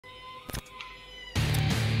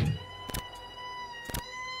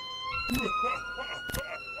Hi.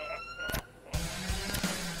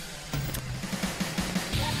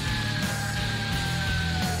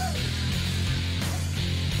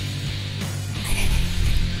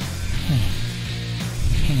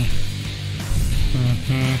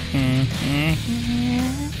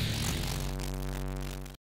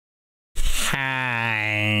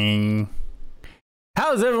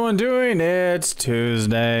 How's everyone doing? It's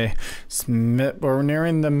Tuesday. We're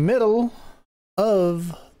nearing the middle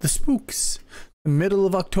of the spooks. The middle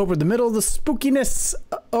of October. The middle of the spookiness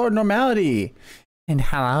or normality. And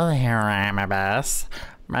hello there, I'm a Miss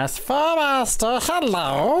Formaster.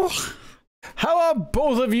 Hello. How are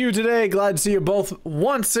both of you today? Glad to see you both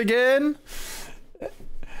once again.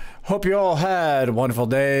 Hope you all had wonderful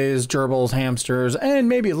days, gerbils, hamsters, and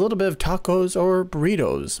maybe a little bit of tacos or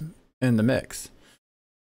burritos in the mix.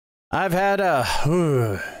 I've had a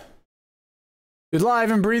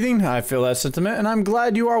live and breathing. I feel that sentiment, and I'm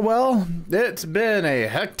glad you are well. It's been a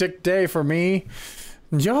hectic day for me.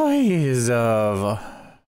 Joys of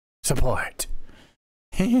support.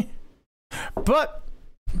 But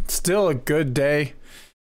still a good day.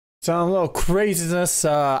 Some little craziness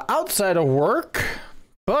outside of work.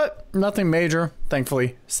 But nothing major,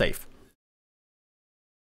 thankfully safe.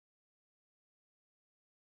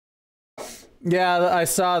 Yeah, I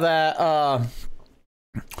saw that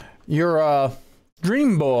your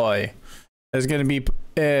Dream Boy is going to be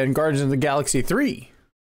in Guardians of the Galaxy 3.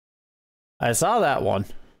 I saw that one.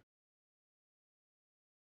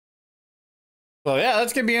 So yeah,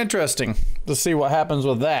 that's going to be interesting to see what happens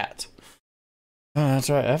with that. Oh,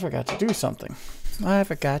 that's right, I forgot to do something.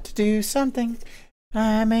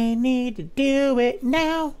 I may need to do it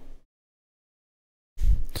now,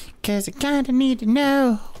 'cause I kinda need to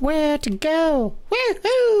know where to go.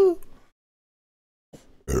 Woohoo!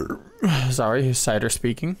 Sorry, cider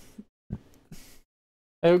speaking.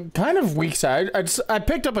 Kind of weak cider. I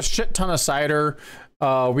picked up a shit ton of cider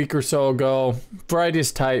a week or so ago.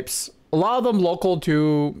 Varieties types. A lot of them local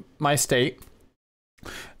to my state.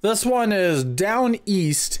 This one is down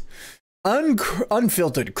east.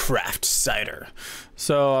 Unfiltered craft cider.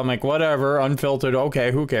 So I'm like, whatever, unfiltered,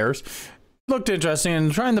 okay, who cares? Looked interesting.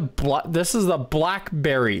 And trying the this is the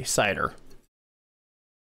blackberry cider.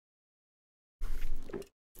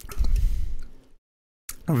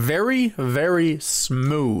 Very, very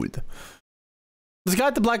smooth. It's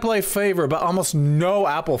got the blackberry flavor, but almost no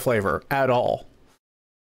apple flavor at all.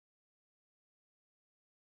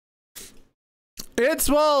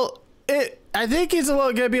 I think he's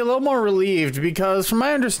gonna be a little more relieved because, from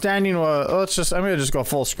my understanding, I'm gonna just go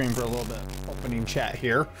full screen for a little bit. Opening chat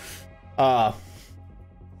here. Hold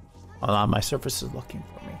on, my Surface is looking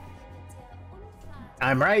for me.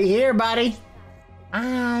 I'm right here, buddy.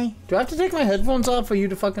 Hi. Do I have to take my headphones off for you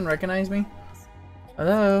to fucking recognize me?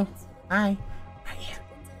 Hello. Hi. Right here.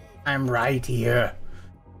 I'm right here.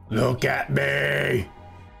 Look at me.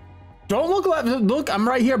 Don't look. I'm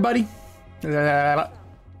right here, buddy.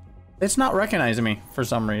 It's not recognizing me for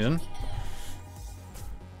some reason.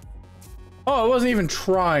 Oh, it wasn't even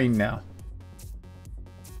trying now.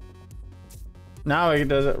 Now it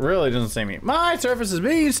really doesn't see me. My Surface is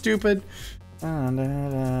being stupid. There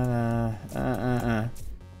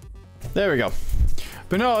we go.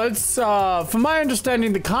 But no, it's from my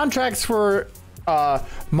understanding, the contracts for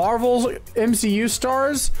Marvel's MCU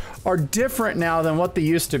stars are different now than what they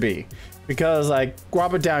used to be. Because like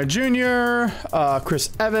Robert Downey Jr.,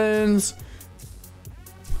 Chris Evans,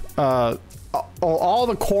 all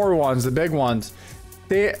the core ones, the big ones,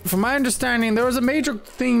 from my understanding, there was a major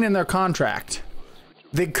thing in their contract.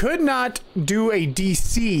 They could not do a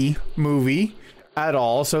DC movie at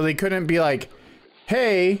all, so they couldn't be like,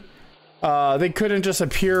 hey, they couldn't just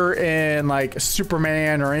appear in like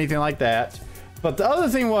Superman or anything like that. But the other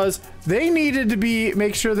thing was they needed to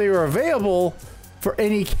make sure they were available for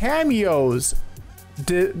any cameos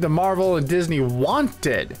the Marvel and Disney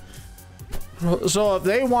wanted. So if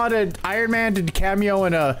they wanted Iron Man to cameo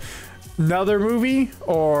in another movie,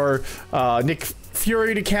 or Nick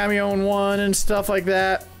Fury to cameo in one and stuff like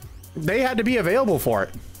that, they had to be available for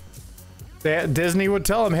it. Disney would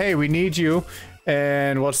tell them, hey, we need you,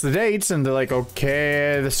 and what's the dates? And they're like,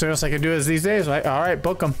 okay, the soonest I can do is these days. Like, all right,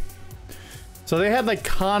 book them. So they had like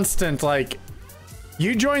constant, like,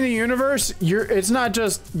 you join the universe, it's not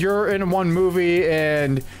just you're in one movie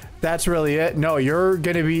and that's really it. No, you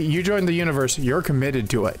join the universe, you're committed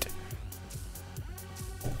to it.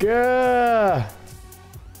 Gah.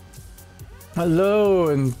 Hello,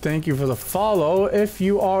 and thank you for the follow if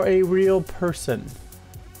you are a real person.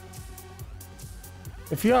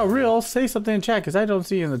 If you are real, say something in chat, because I don't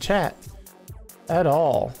see you in the chat at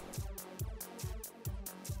all.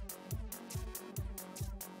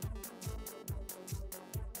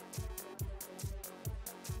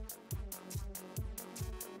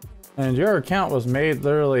 And your account was made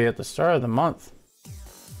literally at the start of the month.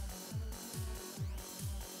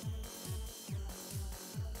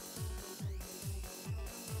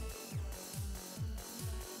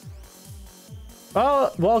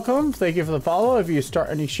 Well, welcome. Thank you for the follow. If you start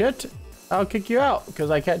any shit, I'll kick you out because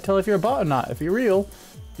I can't tell if you're a bot or not. If you're real,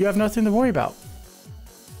 you have nothing to worry about.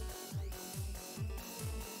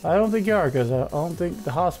 I don't think you are because I don't think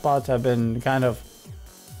the hotspots have been kind of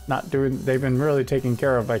not doing. They've been really taken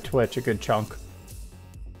care of by Twitch a good chunk,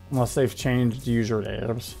 unless they've changed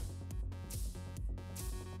usernames.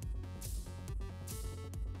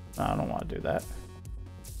 I don't want to do that.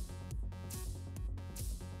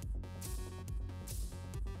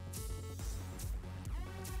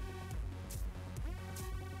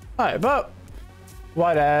 Alright, but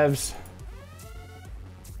whatevs.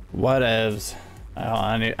 Whatevs. Oh,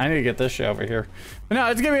 I need to get this shit over here. But no,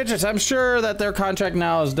 it's gonna be interesting. I'm sure that their contract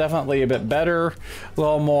now is definitely a bit better, a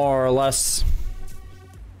little more or less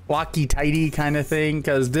locky tighty kind of thing.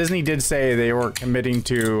 Because Disney did say they were committing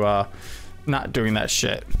to not doing that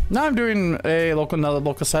shit. Now I'm doing another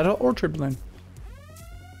local site orchard blend.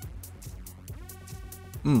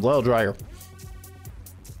 A little drier.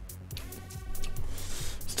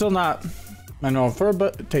 Still not my normal fur,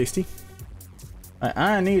 but tasty.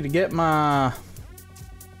 I need to get my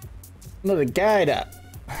another guide up.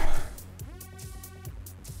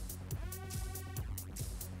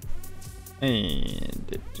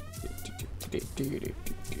 And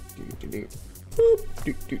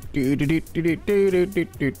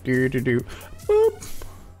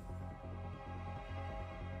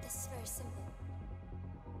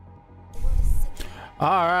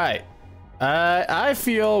all right. I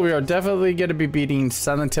feel we are definitely going to be beating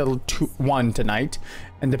Silent Hill 1 tonight.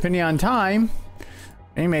 And depending on time,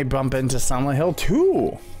 we may bump into Silent Hill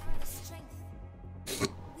 2.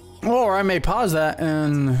 Or I may pause that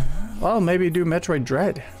and, well, maybe do Metroid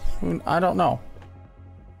Dread. I don't know.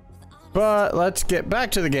 But let's get back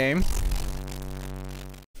to the game.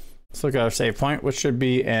 Let's look at our save point, which should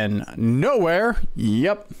be in nowhere.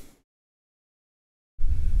 Yep.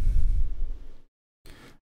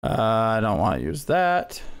 I don't want to use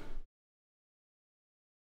that.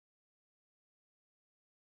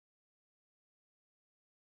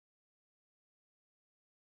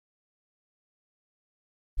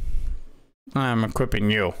 I'm equipping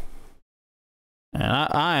you. And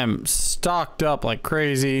I am stocked up like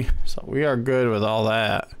crazy, so we are good with all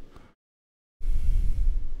that.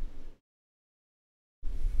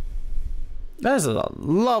 That is a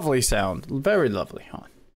lovely sound. Very lovely, huh?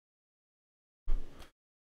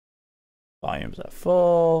 Volume's at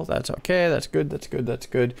full. That's okay. That's good. That's good. That's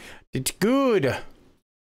good. It's good. All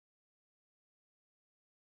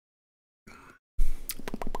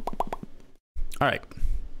right.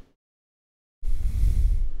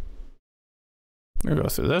 We'll go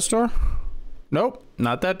through this door. Nope,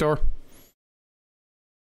 not that door.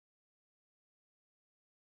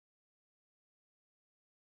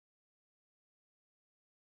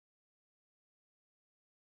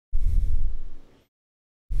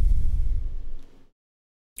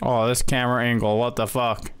 Oh, this camera angle, what the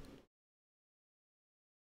fuck?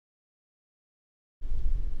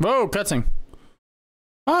 Whoa, cutscene.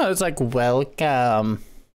 Oh, it's like, welcome.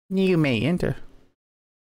 You may enter.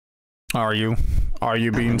 Are you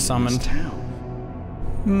being summoned?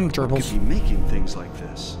 What could be making things like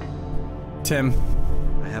this? Tim.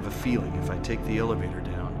 I have a feeling if I take the elevator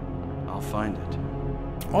down, I'll find it.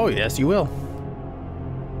 Oh, yes, you will.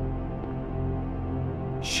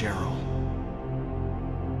 Cheryl.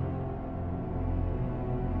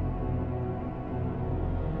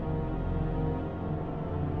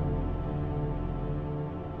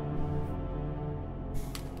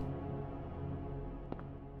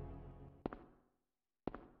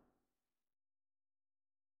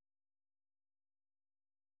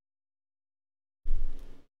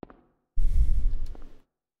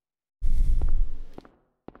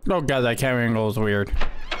 Oh god, that camera angle is weird.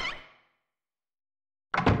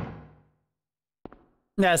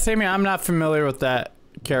 Yeah, same here. I'm not familiar with that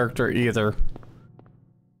character either.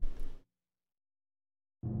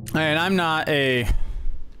 And I'm not a...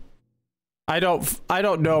 I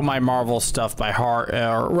don't know my Marvel stuff by heart,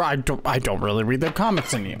 or I don't really read the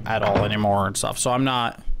comics at all anymore and stuff, so I'm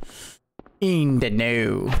not in the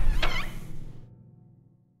know.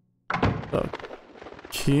 So,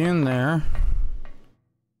 key in there.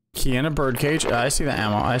 Key in a birdcage. I see the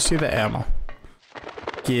ammo. I see the ammo.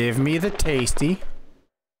 Give me the tasty.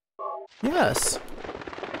 Yes.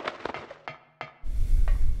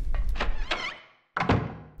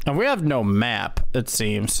 And we have no map, it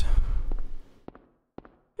seems.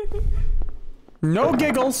 No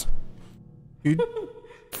giggles. You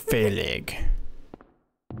failing.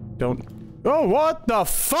 Don't. Oh, what the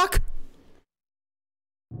fuck?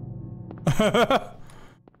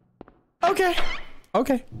 Okay.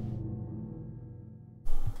 Okay.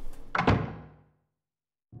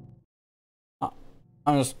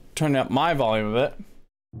 I'm just turning up my volume a bit.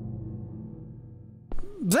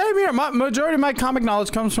 Same here. Majority of my comic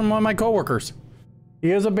knowledge comes from one of my coworkers.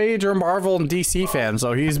 He is a major Marvel and DC fan,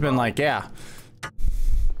 so he's been like, yeah,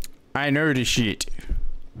 I know this shit.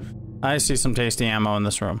 I see some tasty ammo in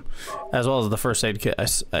this room, as well as the first aid kit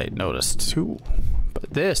I noticed too.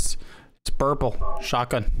 But this, it's purple.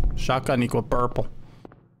 Shotgun. Shotgun equal purple.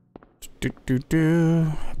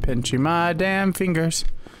 Pinching my damn fingers.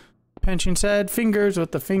 Pinching said fingers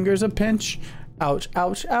with the fingers of pinch. Ouch,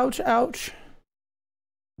 ouch, ouch, ouch.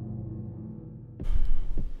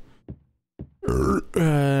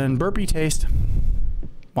 And burpee taste.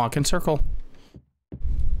 Walk in circle.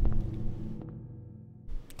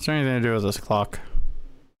 Is there anything to do with this clock?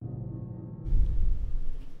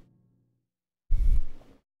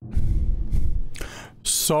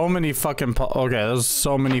 So many fucking okay, there's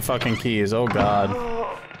so many fucking keys. Oh god.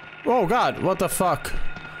 Oh god, what the fuck?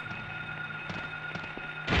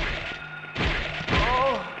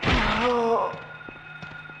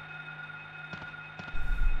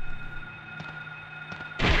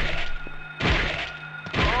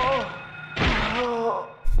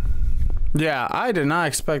 Yeah, I did not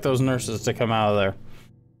expect those nurses to come out of there.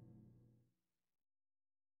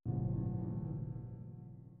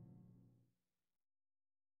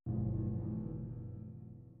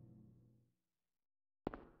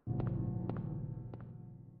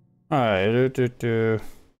 Alright,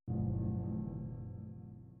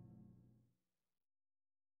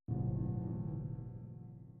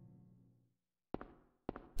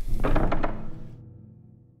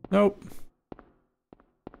 Nope.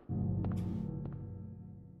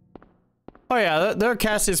 Oh yeah, their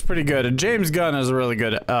cast is pretty good. And James Gunn is a really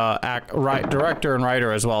good director and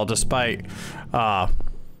writer as well, despite the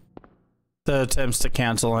attempts to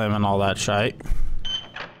cancel him and all that shite.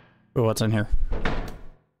 Ooh, what's in here?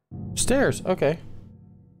 Stairs. Okay.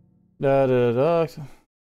 Da da da.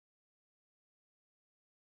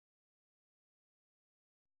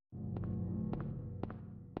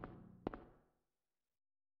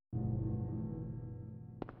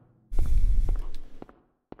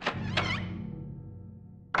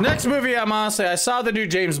 Next movie, I'm honestly, I saw the new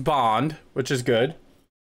James Bond, which is good.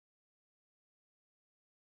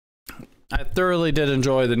 I thoroughly did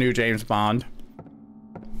enjoy the new James Bond.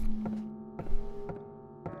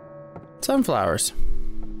 Sunflowers.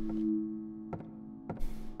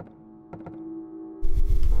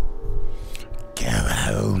 Go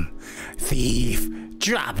home, thief,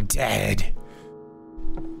 drop dead.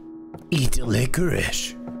 Eat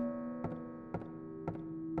licorice.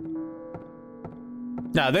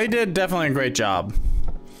 No, they did definitely a great job.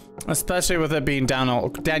 Especially with it being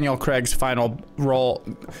Daniel Craig's final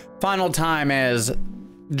time as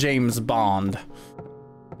James Bond.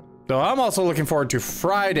 So I'm also looking forward to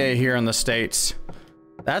Friday here in the States.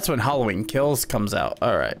 That's when Halloween Kills comes out.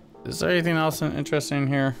 All right. Is there anything else interesting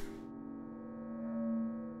here?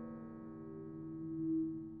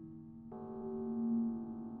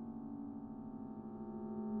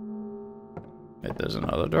 Wait, there's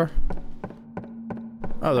another door.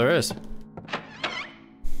 Oh, there is.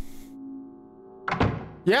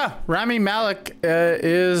 Yeah, Rami Malek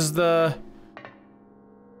is the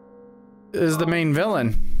main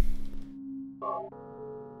villain.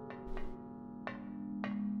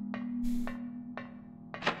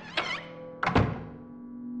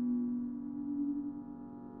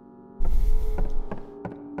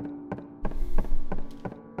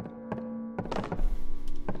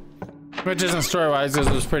 Which isn't story-wise, because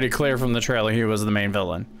it was pretty clear from the trailer he was the main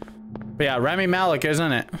villain. But yeah, Rami Malek,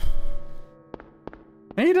 isn't it?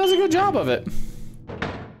 And he does a good job of it.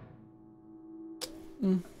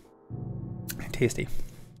 Tasty.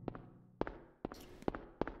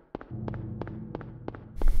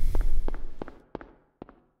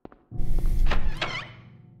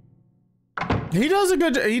 He does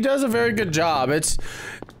a very good job. It's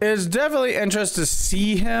definitely interesting to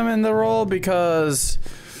see him in the role because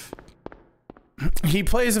he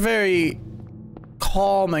plays a very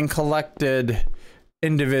calm and collected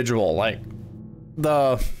individual. Like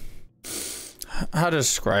how to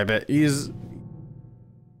describe it? He's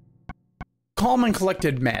calm and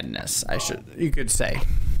collected madness, you could say.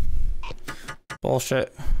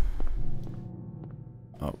 Bullshit.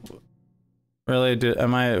 Oh, really?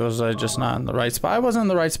 Was I just not in the right spot? I wasn't in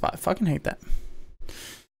the right spot. I fucking hate that.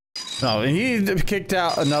 No, he kicked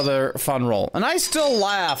out another fun roll. And I still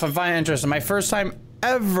laugh and find interest. My first time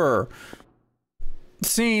ever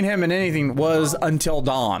seeing him in anything was Until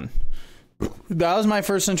Dawn. That was my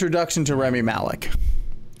first introduction to Rami Malek.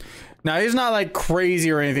 Now, he's not like crazy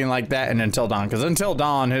or anything like that in Until Dawn, because Until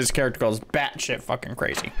Dawn, his character goes batshit fucking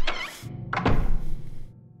crazy.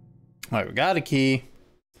 Alright, we got a key.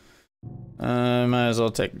 Might as well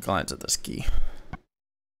take a glance at this key.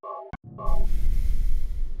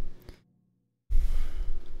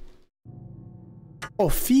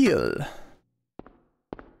 Feel.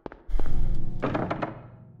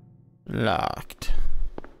 Locked.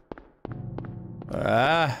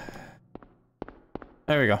 There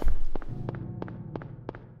we go.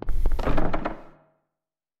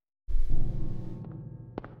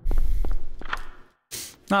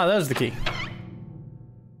 Oh, there's the key.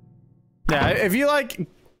 Yeah, if you like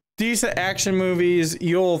decent action movies,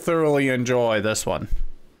 you'll thoroughly enjoy this one.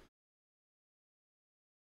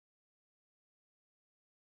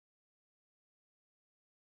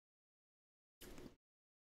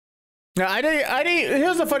 Now,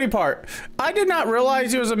 here's the funny part. I did not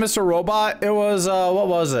realize he was a Mr. Robot. It was, what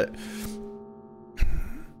was it?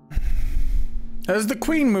 It was the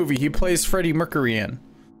Queen movie he plays Freddie Mercury in.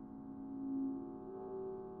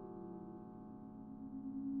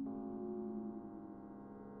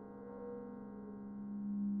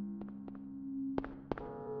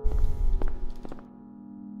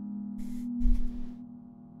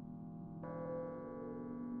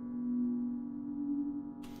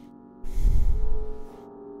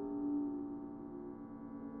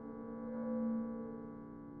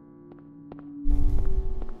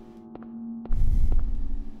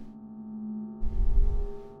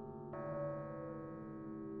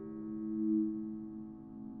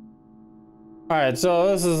 All right, so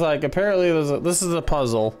this is like, apparently this is a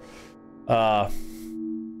puzzle. Yeah,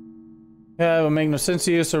 it would make no sense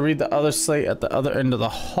to you, so read the other slate at the other end of the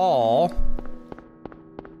hall.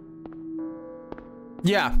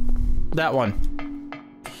 Yeah, that one.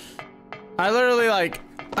 I literally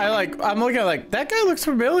I'm looking at like, that guy looks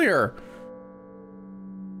familiar.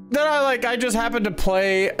 Then I just happened to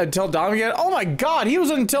play Until Dawn again. Oh my god, he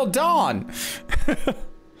was in Until Dawn.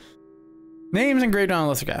 Names engraved on a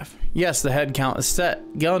lithograph. Yes, the head count is set.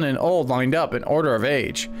 Young and old lined up in order of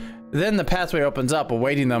age. Then the pathway opens up,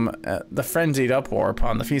 awaiting them the frenzied uproar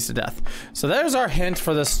upon the feast of death. So there's our hint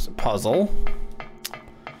for this puzzle.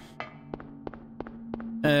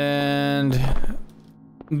 And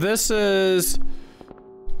this is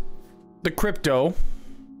the crypto.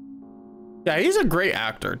 Yeah, he's a great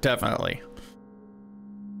actor, definitely.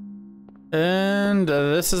 And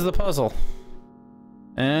this is the puzzle.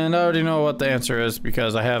 And I already know what the answer is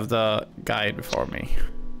because I have the guide before me.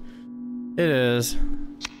 It is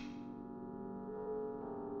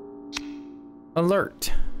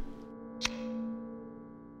alert.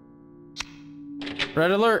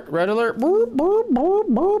 Red alert, red alert. Boop, boop, boop,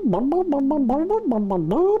 boop, boop, boop, boop, boop, boop,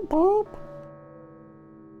 boop, boop.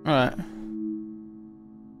 All right.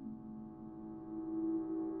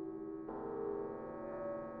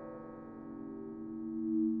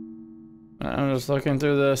 I'm just looking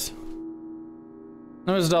through this.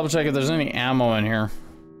 Let me just double check if there's any ammo in here.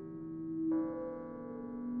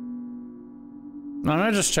 I'm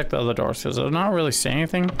gonna just check the other doors because they're not really saying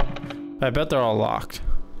anything. I bet they're all locked.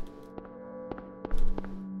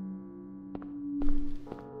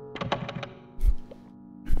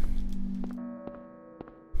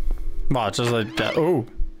 Wow, it's just like that. Oh.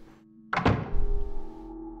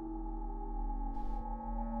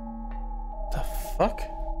 The fuck?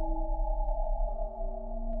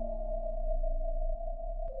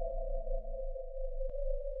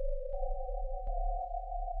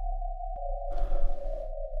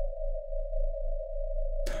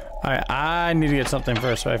 Alright, I need to get something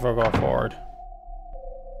first before I go forward.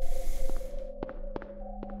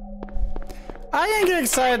 I didn't get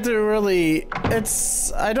excited to really,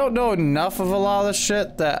 I don't know enough of a lot of this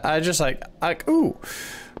shit that I just like ooh.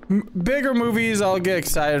 Bigger movies I'll get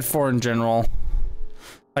excited for in general.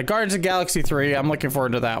 Like Guardians of the Galaxy 3, I'm looking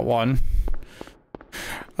forward to that one.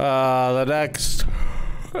 The next,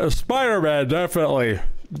 Spider-Man, definitely.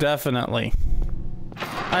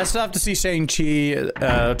 I still have to see Shang-Chi,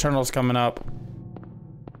 Eternals coming up.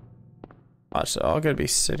 Watch, so I'm gonna be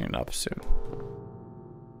sitting up soon.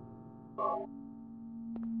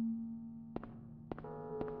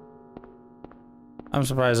 I'm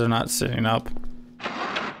surprised they're not sitting up.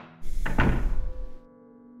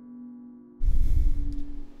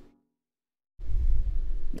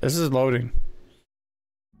 This is loading.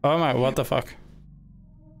 Oh my, what the fuck?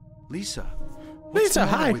 Lisa. What's Lisa, the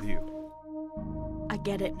matter hi. with you? I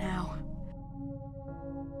get it now.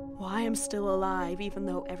 Why I'm still alive even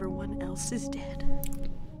though everyone else is dead.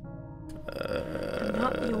 I'm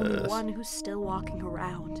not the only one who's still walking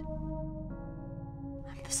around.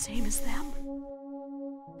 I'm the same as them.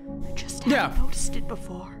 I just haven't noticed it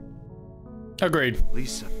before. Agreed.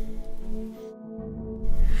 Lisa.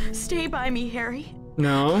 Stay by me, Harry.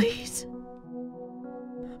 No. Please.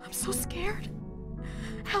 I'm so scared.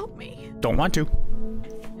 Help me. Don't want to.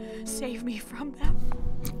 Save me from them.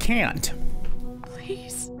 Can't.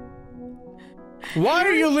 Please. Why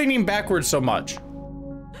are you leaning backwards so much?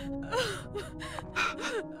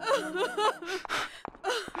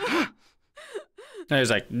 And he's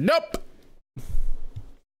like, nope.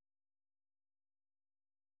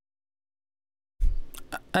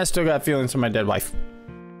 I still got feelings for my dead wife.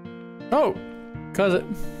 Oh, cause it.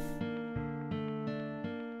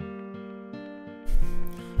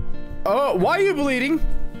 Oh, why are you bleeding?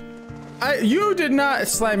 You did not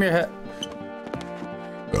slam your head.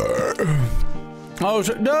 Oh,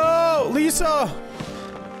 no, Lisa.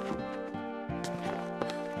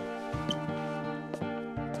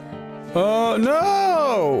 Oh,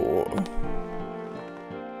 no.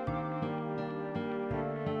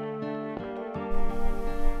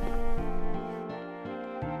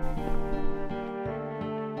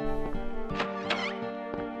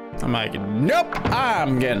 I'm like, nope,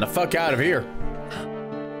 I'm getting the fuck out of here.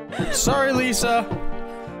 Sorry, Lisa.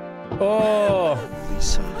 Oh.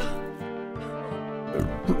 Lisa.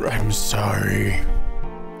 I'm sorry.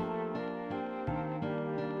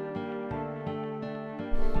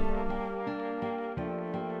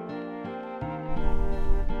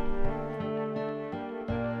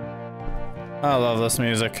 I love this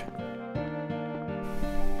music.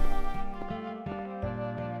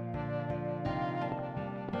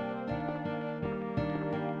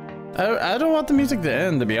 I don't want the music to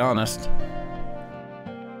end, to be honest.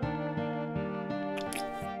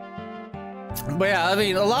 But yeah, I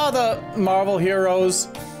mean, a lot of the Marvel heroes,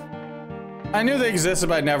 I knew they existed,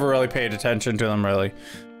 but I never really paid attention to them, really.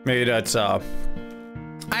 Maybe that's, Iron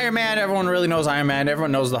Man, everyone really knows Iron Man.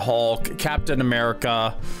 Everyone knows the Hulk, Captain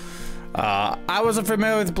America. I wasn't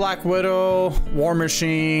familiar with Black Widow, War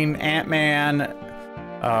Machine, Ant-Man,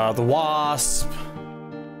 the Wasp,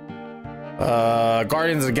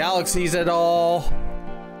 Guardians of the Galaxies at all.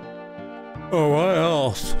 Oh, what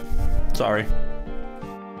else? Sorry.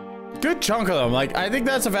 Good chunk of them. Like, I think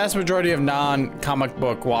that's the vast majority of non-comic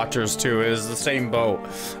book watchers too, is the same boat.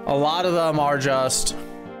 A lot of them are just,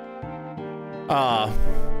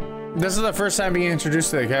 this is the first time being introduced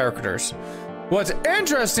to the characters. What's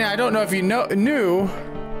interesting, I don't know if you knew,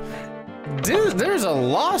 there's a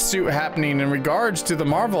lawsuit happening in regards to the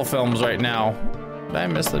Marvel films right now. Did I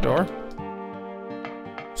miss the door?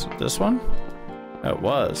 Is it this one? It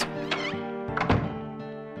was.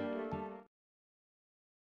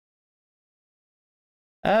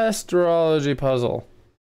 Astrology puzzle.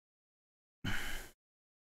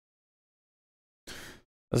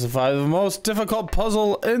 This is the most difficult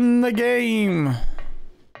puzzle in the game.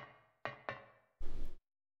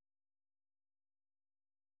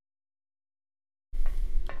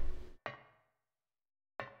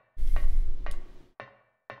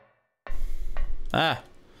 Ah.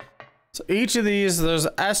 So each of these, there's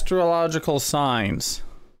astrological signs.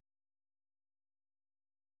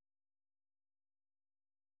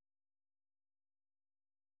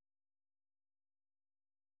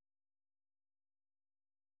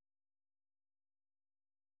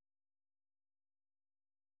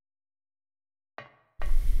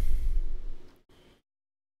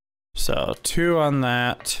 So 2 on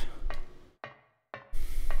that.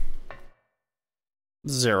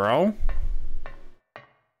 0.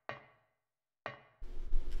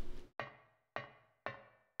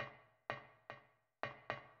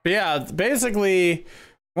 But yeah, basically,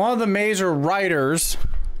 one of the major writers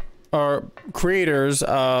or creators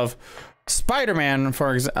of Spider-Man,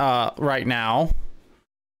 for right now.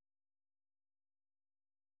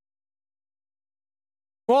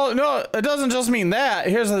 Well, no, it doesn't just mean that.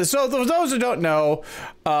 So for those who don't know,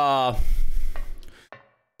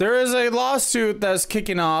 there is a lawsuit that's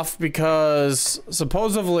kicking off because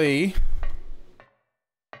supposedly,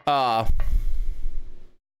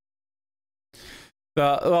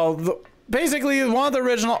 basically one of the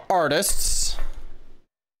original artists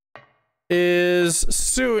is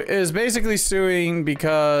basically suing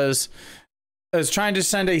because is trying to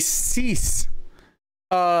send a cease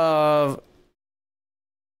of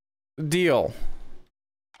deal,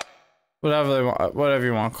 whatever they want, whatever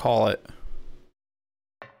you want to call it.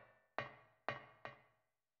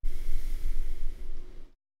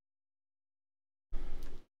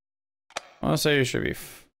 I want to say you should be.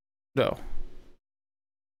 No.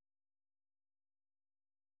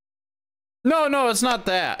 No, it's not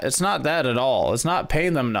that. It's not that at all. It's not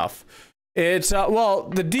paying them enough. It's well,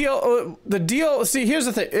 the deal. See, here's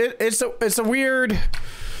the thing. It's a weird.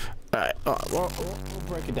 All right, we'll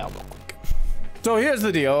break it down real quick. So here's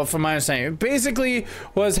the deal, from my understanding. Basically,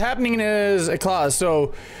 what's happening is a clause.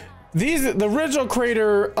 So the original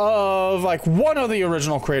creator of, like, one of the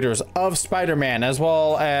original creators of Spider-Man, as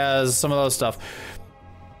well as some of those stuff,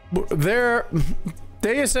 they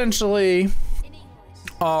essentially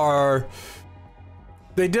are.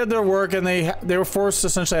 They did their work, and they were forced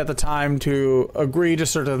essentially at the time to agree to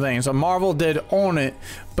certain things. So Marvel did own it,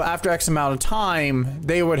 but after X amount of time,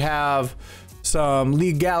 they would have some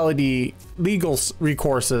legal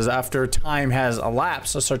recourses after time has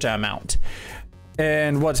elapsed a certain amount.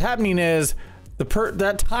 And what's happening is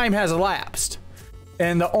that time has elapsed,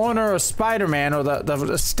 and the owner of Spider-Man, or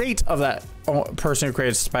the estate of that person who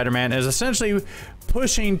created Spider-Man, is essentially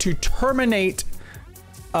pushing to terminate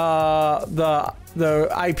the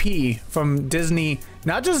IP from Disney,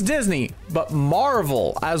 not just Disney, but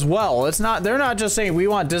Marvel as well. They're not just saying we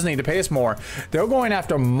want Disney to pay us more. They're going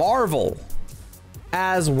after Marvel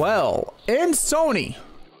as well, and Sony.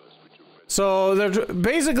 So they're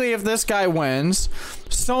basically, if this guy wins,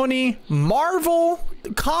 Sony, Marvel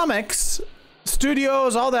Comics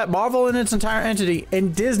Studios, all that, Marvel and its entire entity,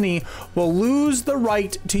 and Disney will lose the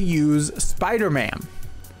right to use Spider-Man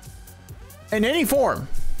in any form.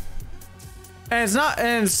 And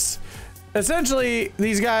it's essentially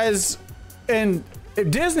these guys, and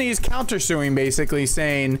Disney's countersuing, basically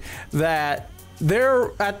saying that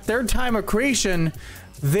at their time of creation,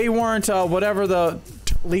 they weren't whatever the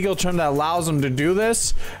legal term that allows them to do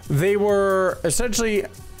this. They were essentially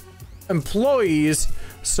employees,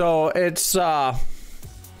 so it's all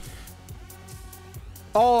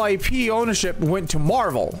IP ownership went to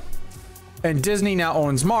Marvel. And Disney now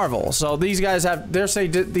owns Marvel, so these guys have no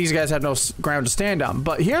ground to stand on.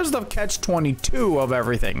 But here's the catch-22 of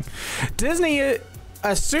everything. Disney,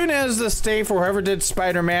 as soon as the state for whoever did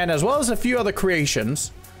Spider-Man, as well as a few other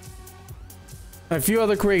creations, I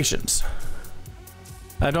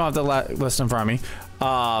don't have the list in front of me.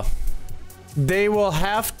 They will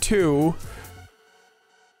have to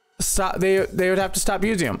stop. They would have to stop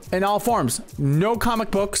using them in all forms. No comic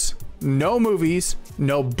books, no movies,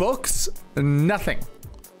 no books, nothing.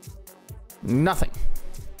 And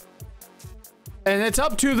it's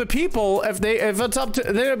up to the people then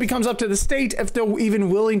it becomes up to the state if they're even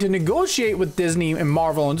willing to negotiate with Disney and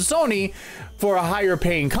Marvel and Sony for a higher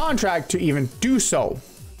paying contract to even do so.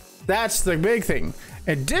 That's the big thing.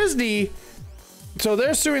 And Disney, so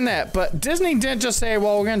they're suing that, but Disney didn't just say,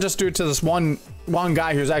 well, we're gonna just do it to this one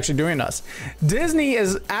guy who's actually doing us. Disney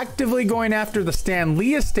is actively going after the Stan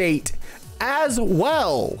Lee estate as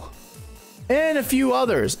well, and a few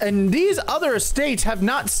others, and these other estates have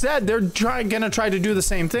not said they're gonna try to do the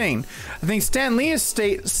same thing. I think Stan Lee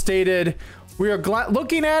estate stated, we are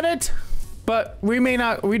looking at it, but we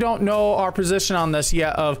don't know our position on this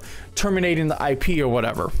yet of terminating the IP or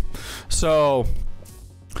whatever. So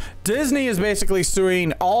Disney is basically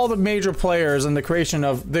suing all the major players in the creation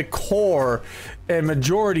of the core and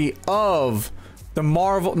majority of the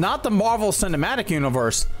Marvel, not the Marvel Cinematic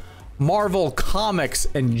Universe, Marvel Comics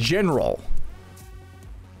in general.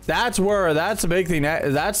 That's the big thing.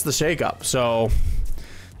 That's the shakeup. So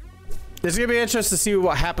it's gonna be interesting to see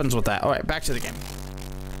what happens with that. All right, back to the game.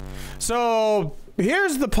 So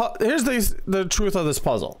here's the truth of this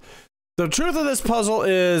puzzle. The truth of this puzzle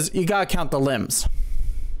is you gotta count the limbs.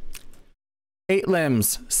 8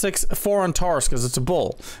 limbs, 4 on Taurus because it's a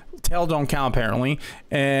bull. Tail don't count apparently,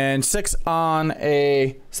 and 6 on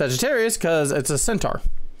a Sagittarius because it's a centaur.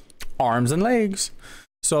 Arms and legs.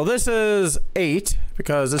 So this is 8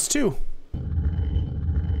 because it's 2.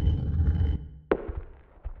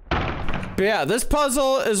 But yeah, this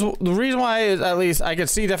puzzle is the reason why, at least I can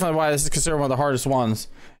see definitely why this is considered one of the hardest ones,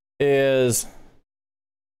 is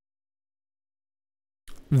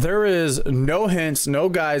there is no hints, no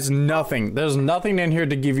guides, nothing. There's nothing in here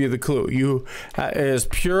to give you the clue. It is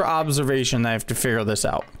pure observation that I have to figure this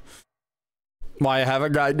out. Why I have a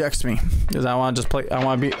guide next to me, because I want to just play.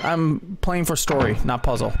 I'm playing for story, not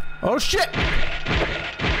puzzle. Oh shit!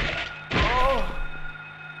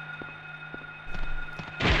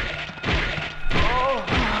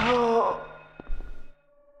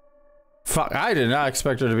 Fuck, I did not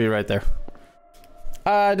expect her to be right there.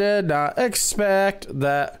 I did not expect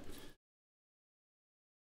that.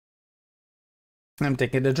 I'm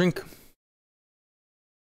taking a drink.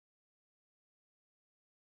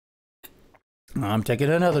 I'm taking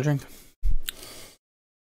another drink.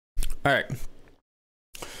 All right.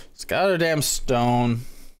 It's got a damn stone.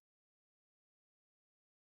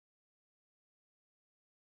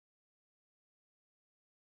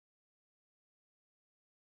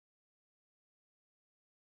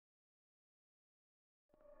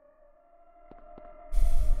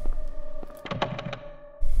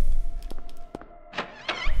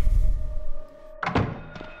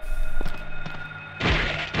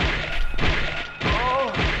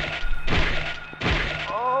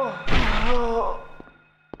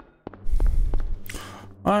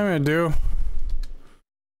 What I'm gonna do,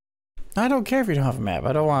 I don't care if you don't have a map.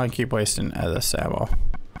 I don't want to keep wasting this ammo.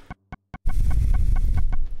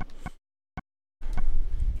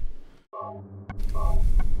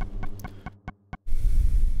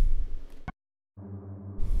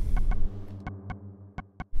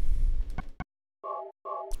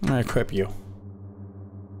 I'm gonna equip you.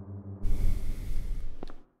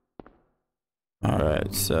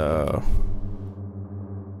 Alright, so...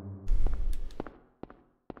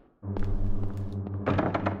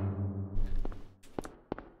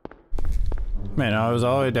 Man, I was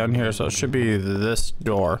all the way down here, so it should be this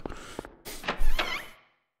door.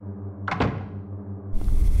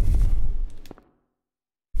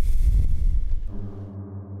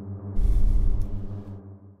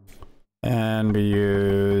 And we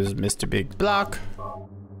use Mr. Big Block.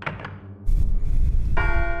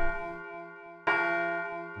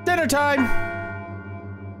 Dinner time!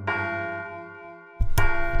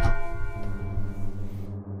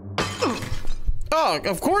 Oh,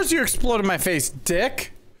 of course you exploded my face,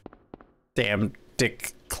 dick. Damn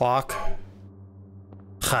dick clock.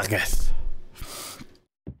 Haggith.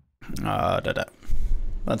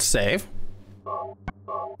 Let's save.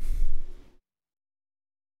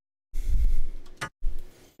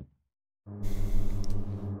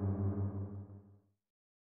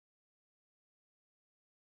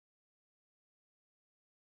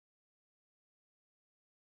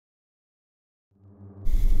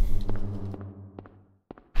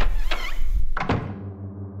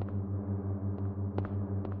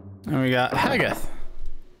 And we got Haggith.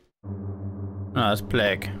 Oh, that's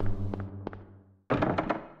plague.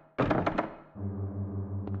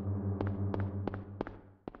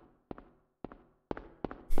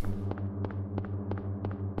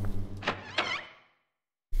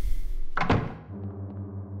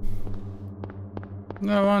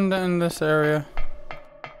 No one in this area.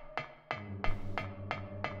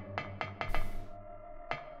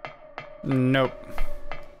 Nope.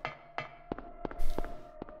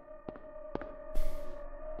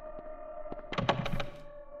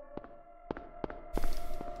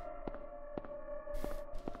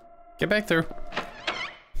 Get back through.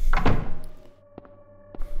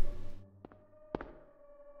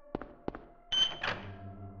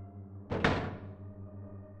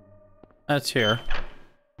 That's here.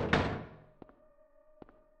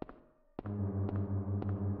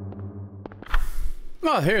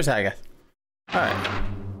 Oh, here's Haggith. Alright.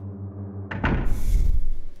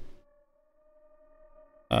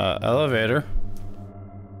 Elevator.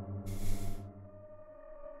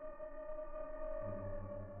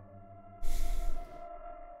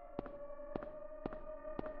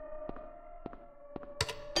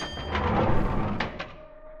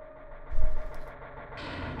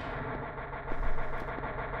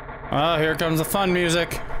 Well, here comes the fun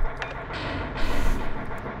music.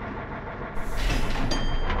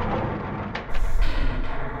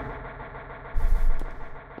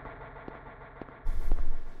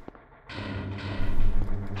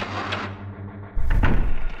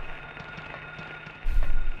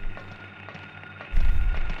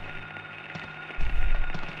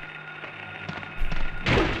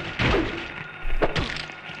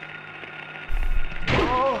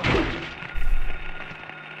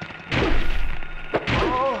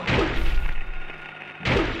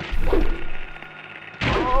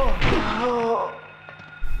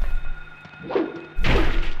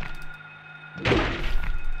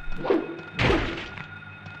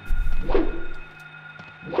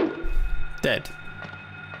 Dead.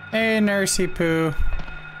 Hey, Nursey Poo.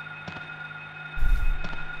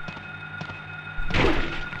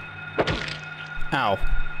 Ow.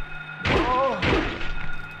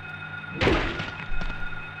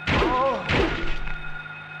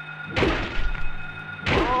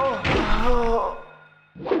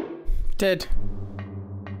 Dead.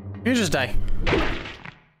 You just die.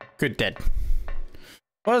 Good, dead.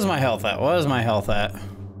 What is my health at? What is my health at?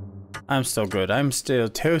 I'm still good. I'm still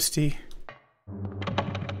toasty.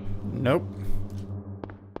 Nope.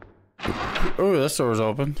 Oh, this door's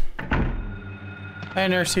open. Hey,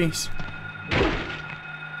 nurses.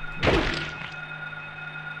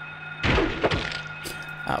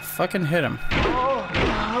 Oh, fucking hit him.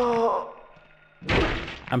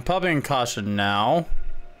 I'm popping caution now.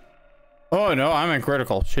 Oh no, I'm in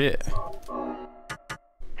critical. Shit.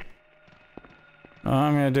 What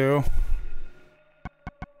I'm gonna do.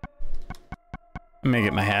 Let me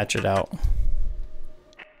get my hatchet out.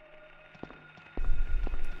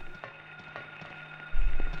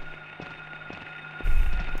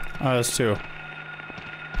 Oh, that's two.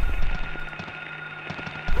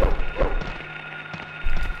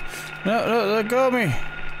 No, no, let go of me.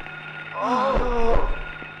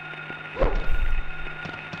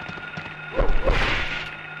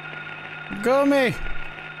 Go of me.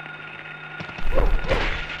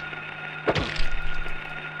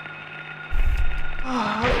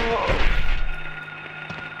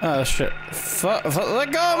 Oh shit.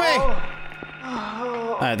 Let go of me.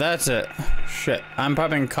 Alright, that's it. Shit. I'm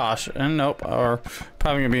popping caution. Nope. Or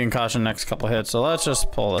probably gonna be in caution next couple hits. So let's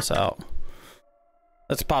just pull this out.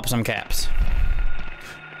 Let's pop some caps.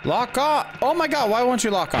 Lock on. Oh my god, why won't you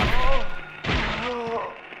lock on?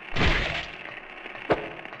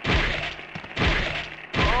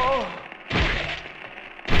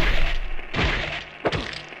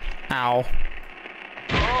 Ow.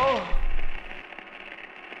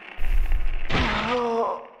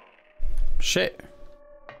 Shit.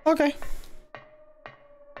 Okay.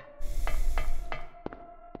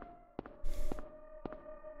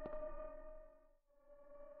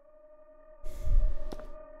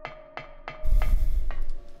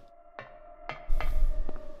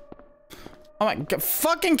 Oh my god,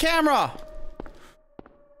 fucking camera!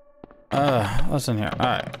 Listen here.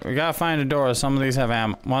 Alright, we gotta find a door. Some of these have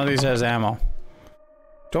ammo. One of these has ammo.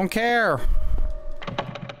 Don't care.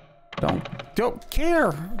 Don't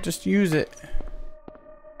care. Just use it.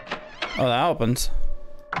 Oh, that opens.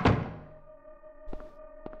 Gotta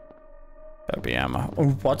be ammo. Oh,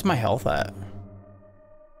 what's my health at?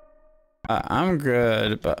 I'm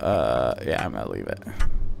good, but yeah, I'm gonna leave it.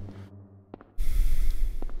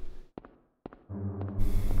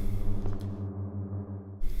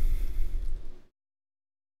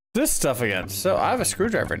 This stuff again. So I have a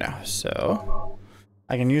screwdriver now, so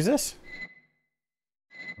I can use this.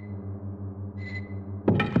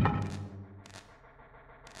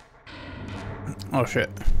 Oh shit.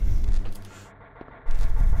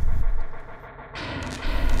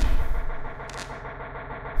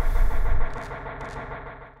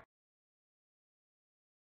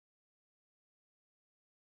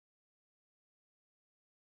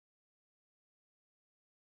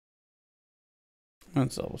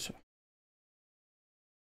 Let's double check.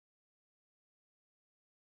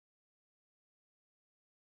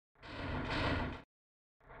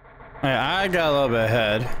 Hey, I got a little bit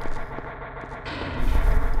ahead.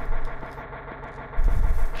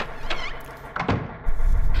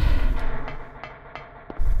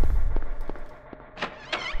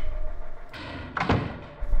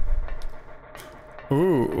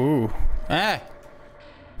 Ooh. Ah!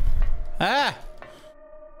 Ah!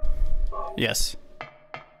 Yes.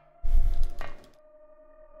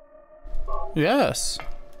 Yes.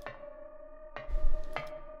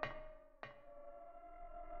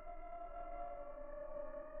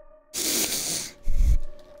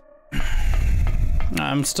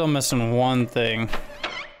 I'm still missing one thing.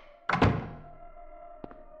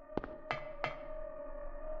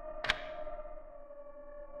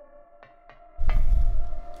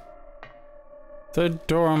 The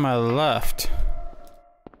door on my left.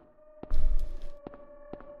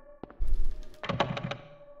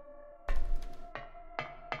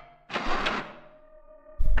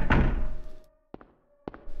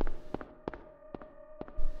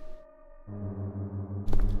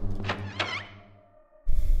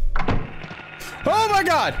 Oh my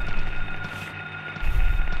god!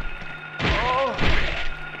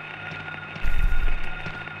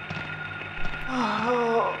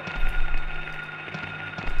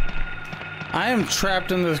 I am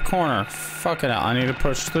trapped in this corner. Fucking hell, I need to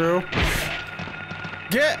push through.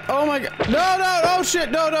 Get! Oh my god! No, no! Oh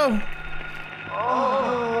shit! No, no!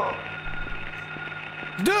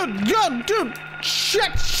 Dude! Yo, dude!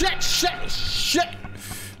 Shit! Shit! Shit! Shit!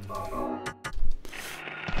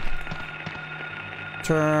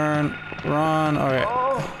 Turn, run. Okay.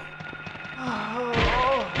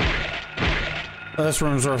 This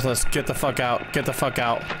room's worthless. Get the fuck out. Get the fuck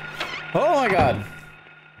out. Oh my god.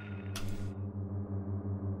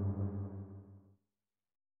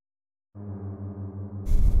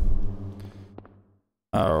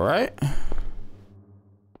 All right.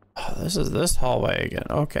 Oh, this is this hallway again.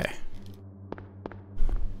 Okay.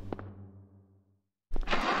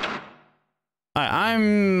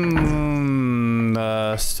 I'm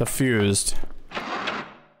suffused.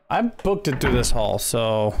 I booked it through this hall,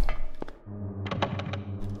 so...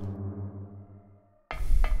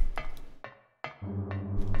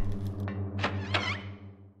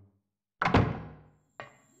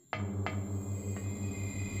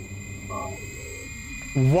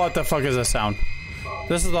 What the fuck is this sound?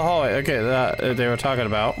 This is the hallway. Okay, that they were talking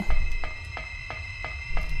about.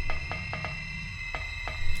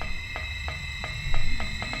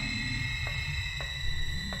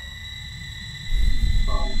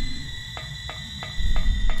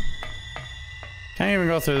 Can't even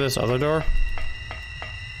go through this other door.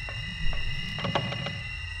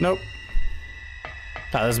 Nope.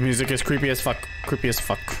 Ah, this music is creepy as fuck. Creepy as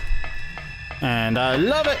fuck. And I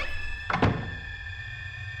love it!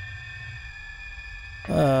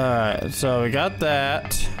 Alright, so we got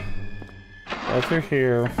that. Go through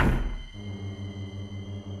here.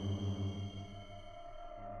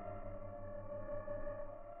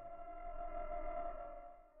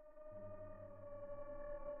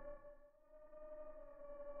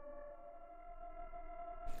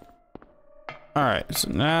 Alright, so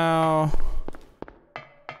now...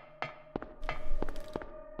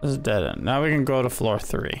 This is dead end. Now we can go to floor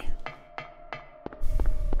 3.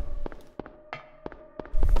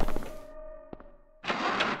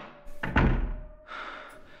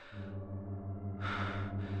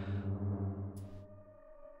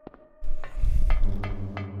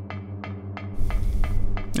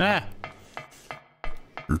 Ah!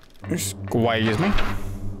 Excuse me.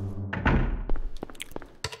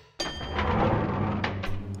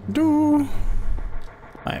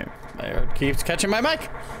 My ear keeps catching my mic.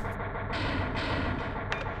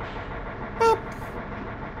 Boop.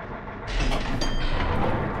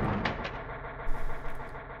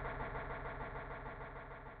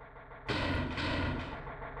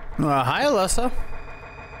 Hi, Alyssa.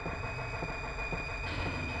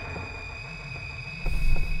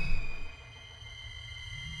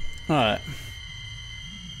 All right.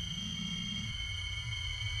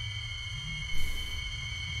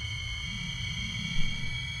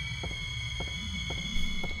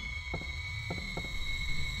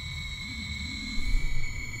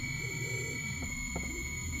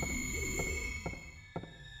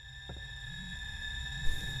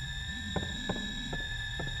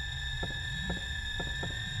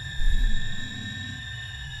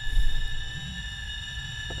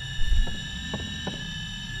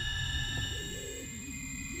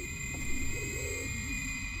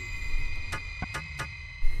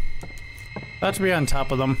 That should be on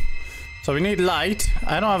top of them. So we need light.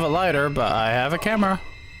 I don't have a lighter, but I have a camera.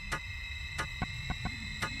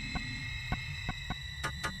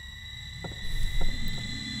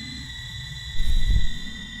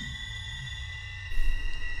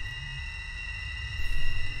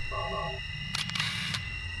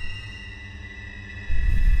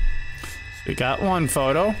 So we got one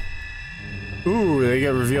photo. Ooh, they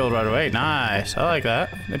get revealed right away. Nice. I like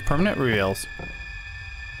that. They permanent reveals.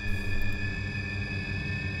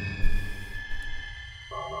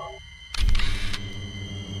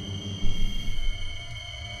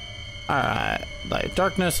 Alright, light,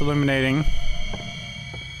 darkness, illuminating.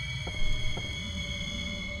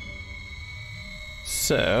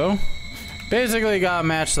 So, basically gotta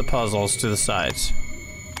match the puzzles to the sides.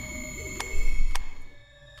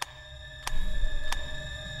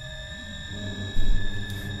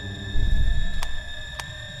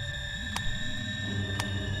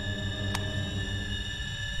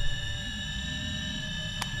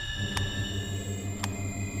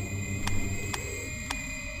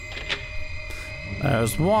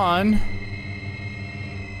 There's one.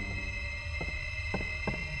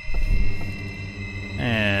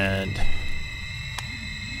 And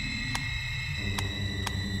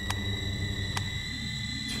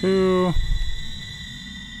two.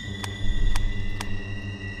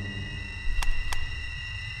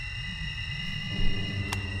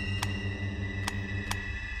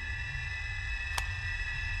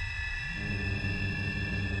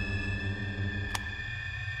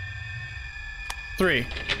 Three.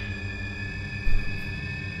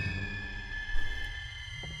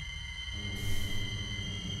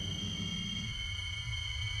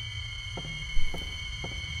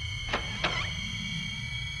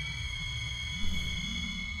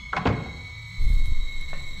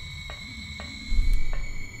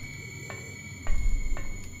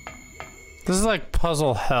 This is like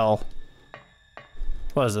puzzle hell.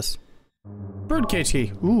 What is this? Birdcage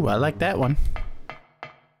key. Ooh, I like that one.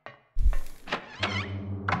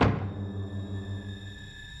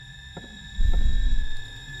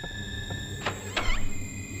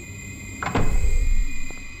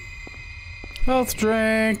 Health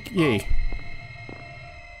drink. Yay.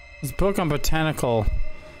 This book on botanical.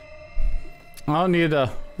 I don't need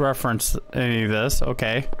to reference any of this.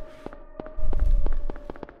 Okay.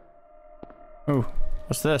 Ooh,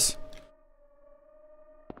 what's this?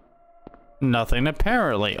 Nothing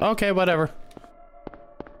apparently. Okay, whatever.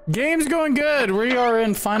 Game's going good. We are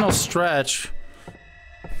in final stretch.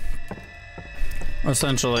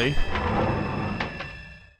 Essentially.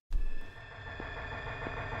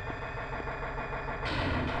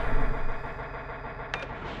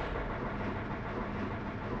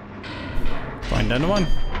 Find anyone?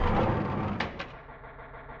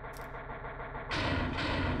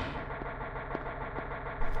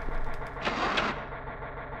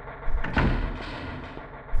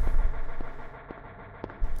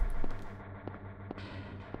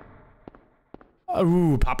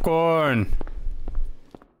 Ooh, popcorn.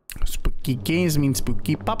 Spooky games mean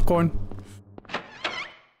spooky popcorn.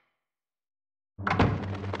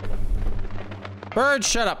 Bird,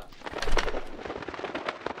 shut up.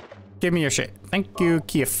 Give me your shit. Thank you,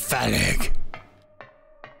 Keophatic.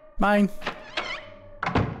 Mine.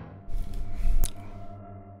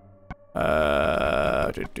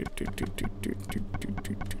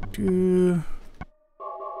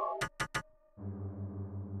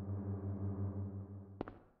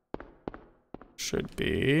 Should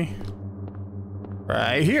be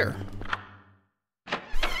right here.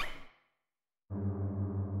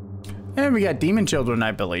 And we got demon children,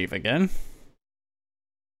 I believe, again.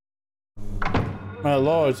 My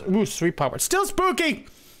lords. Ooh, sweet popcorn. Still spooky!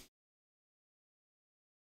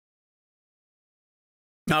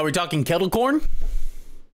 Now, are we talking kettle corn?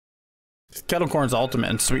 Kettle corn's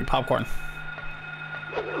ultimate and sweet popcorn.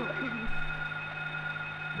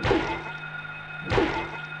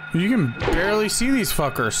 You can barely see these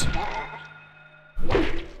fuckers.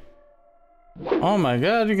 Oh my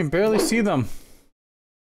god, you can barely see them.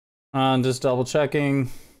 Just double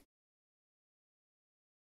checking.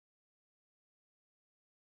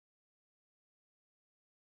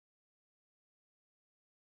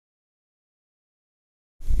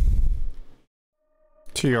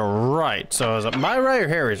 To your right. So is it my right or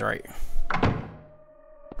Harry's right?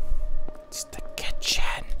 It's the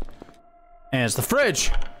kitchen. And it's the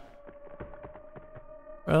fridge.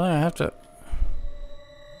 Really? I have to...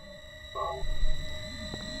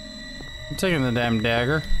 I'm taking the damn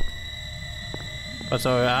dagger. What's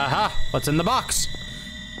over? Aha! What's in the box?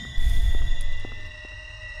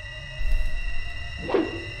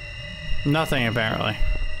 Nothing, apparently.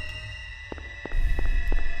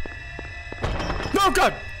 Oh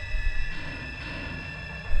god!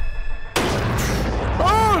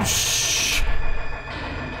 Oh shh!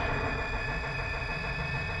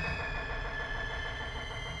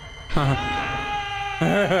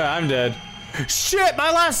 I'm dead. Shit!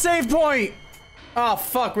 My last save point! Oh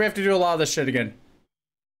fuck! We have to do a lot of this shit again.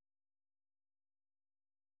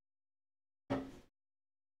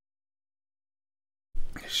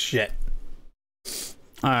 Shit.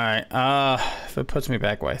 Alright, if it puts me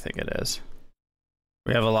back where I think it is.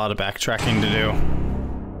 We have a lot of backtracking to do.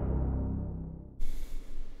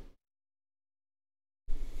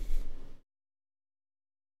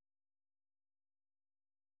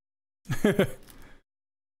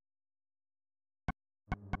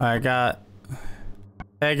 I got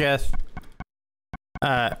Agatha.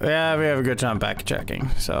 Yeah, we have a good time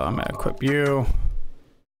backtracking, so I'm gonna equip you.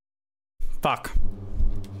 Fuck.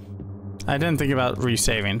 I didn't think about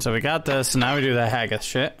resaving, so we got this, and now we do the Haggith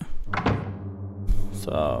shit.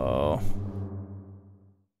 So...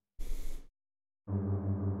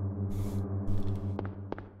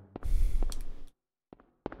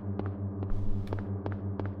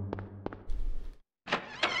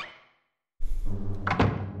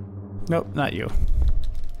 Nope, not you.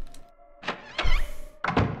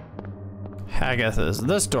 Haggith is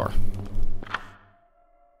this door.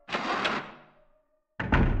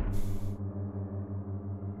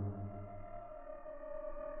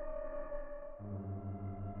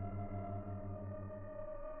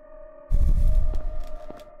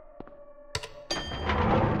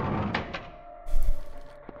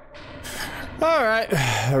 All right,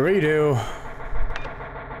 redo.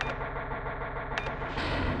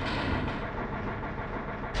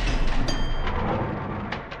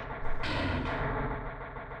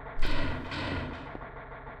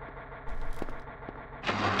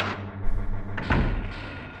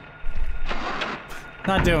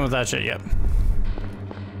 Not dealing with that shit yet.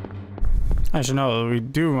 Actually, no, we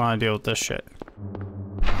do want to deal with this shit.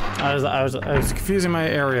 I was confusing my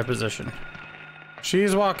area position.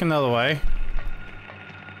 She's walking the other way.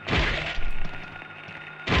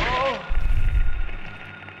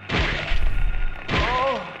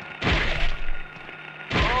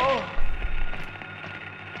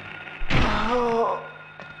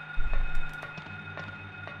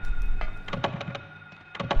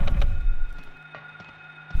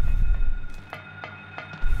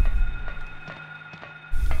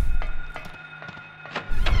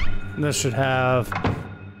 This should have...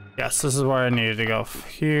 Yes, this is where I needed to go.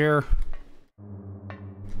 Here.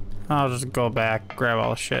 I'll just go back, grab all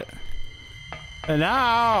the shit.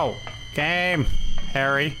 No! Game!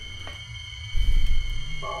 Harry.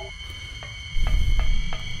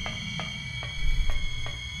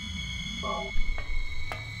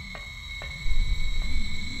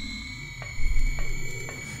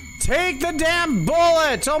 Take the damn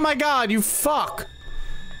bullet! Oh my god, you fuck!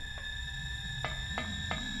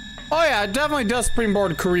 Oh yeah, it definitely does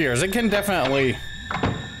springboard careers. It can definitely...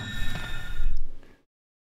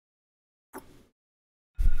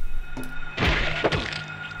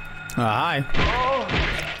 Hi.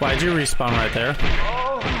 Why'd you respawn right there?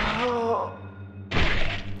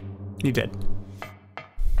 You did.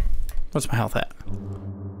 What's my health at?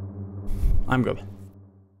 I'm good.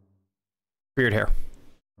 Beard hair.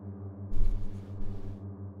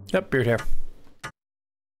 Yep, beard hair.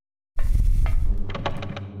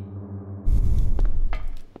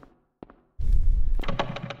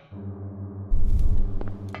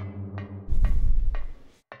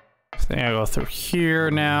 I think I go through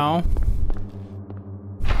here now.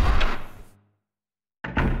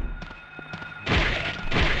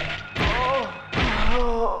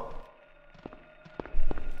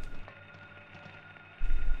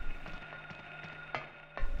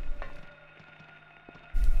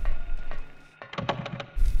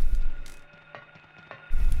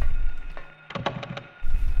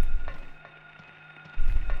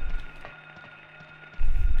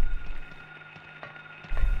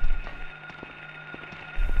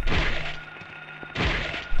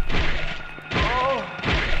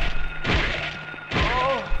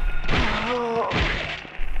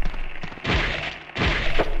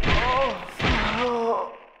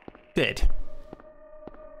 Did.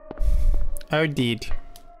 I did.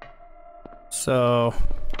 So...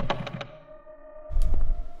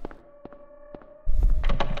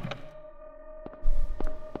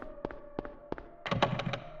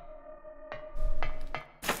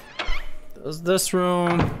 Does this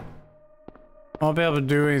room... Won't be able to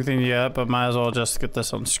do anything yet, but might as well just get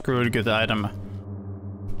this unscrewed, get the item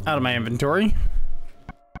out of my inventory.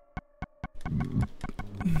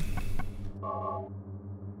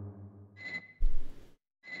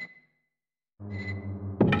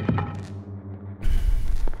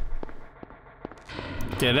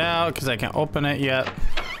 Get out, because I can't open it yet.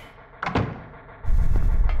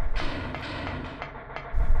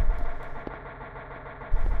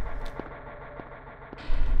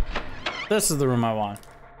 This is the room I want.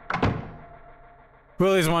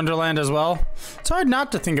 Willy's Wonderland as well. It's hard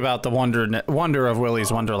not to think about the wonder of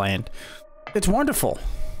Willy's Wonderland. It's wonderful.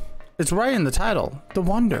 It's right in the title. The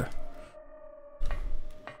wonder.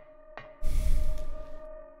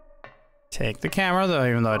 Take the camera, though,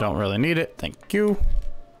 even though I don't really need it. Thank you.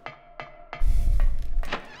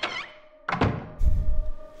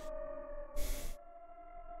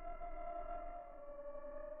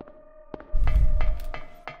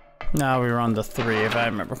 Now we run the 3, if I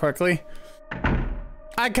remember correctly.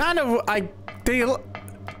 It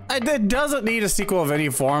doesn't need a sequel of any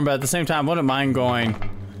form, but at the same time, wouldn't mind going.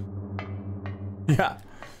 Yeah.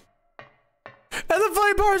 And the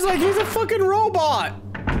funny part is, like, he's a fucking robot.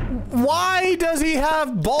 Why does he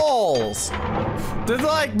have balls? They're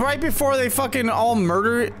like, right before they fucking all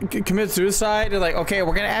commit suicide, they're like, okay,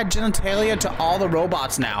 we're gonna add genitalia to all the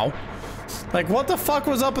robots now. Like, what the fuck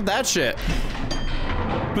was up with that shit?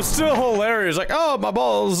 But still hilarious, like, oh, my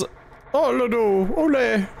balls. Oh, no,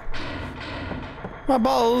 ole. My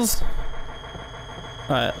balls.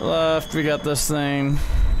 Alright, left, we got this thing.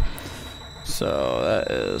 So, that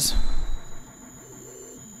is...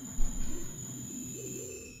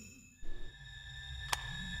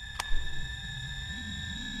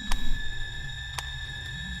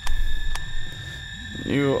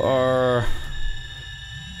 You are...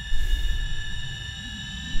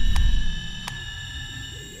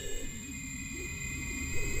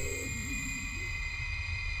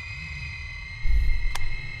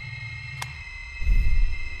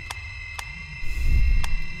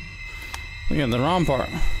 Looking at the wrong part.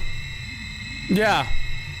 Yeah.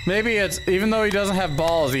 Maybe it's, even though he doesn't have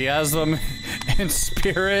balls, he has them in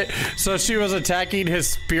spirit. So she was attacking his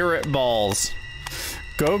spirit balls.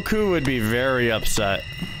 Goku would be very upset.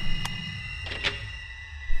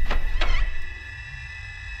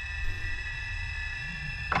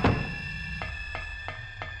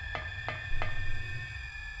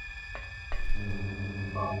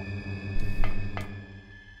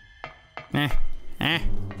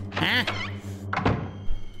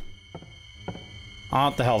 I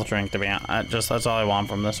want the health drink, to be honest. That's all I want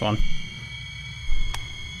from this one.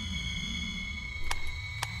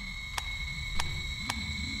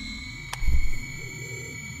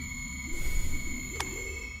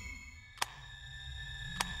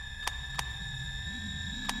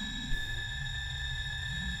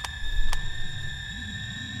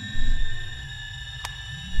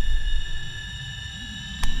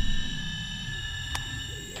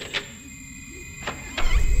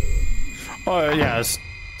 Oh yeah, it's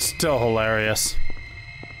still hilarious.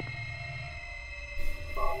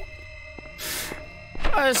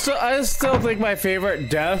 I still think my favorite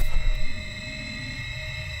death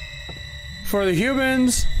for the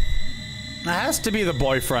humans has to be the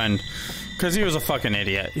boyfriend, because he was a fucking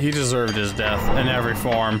idiot. He deserved his death in every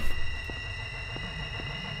form.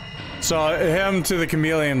 So him to the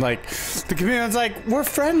chameleon, like, the chameleon's like, we're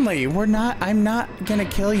friendly. We're not, I'm not gonna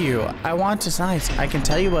kill you. I want to nice. I can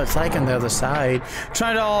tell you what it's like on the other side.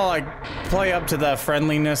 Trying to all like play up to the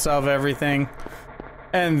friendliness of everything.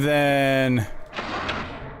 And then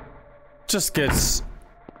just gets,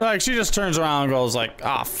 like, she just turns around and goes like,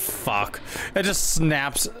 ah, fuck. It just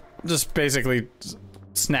snaps, just basically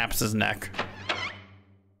snaps his neck.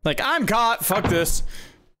 Like, I'm caught, fuck this.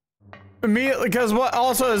 Immediately, because what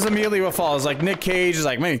also is immediately what follows, like Nick Cage is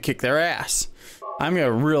like, I'm gonna kick their ass. I'm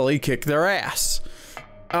gonna really kick their ass.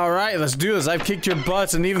 All right, let's do this. I've kicked your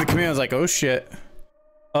butts, and even the chameleon's like, oh shit,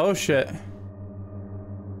 oh shit.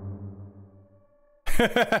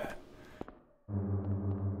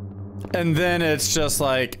 And then it's just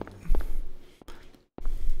like,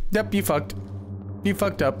 yep, you fucked. You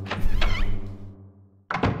fucked up.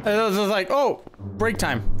 And it was just like, oh, break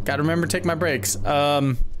time. Gotta remember to take my breaks.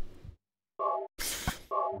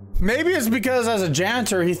 Maybe it's because as a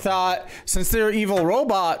janitor, he thought since they were evil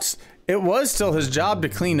robots, it was still his job to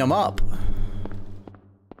clean them up.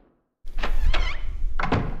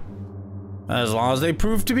 As long as they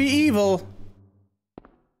prove to be evil.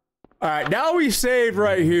 Alright, now we saved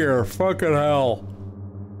right here. Fucking hell.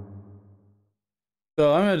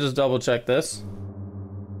 So I'm gonna just double check this.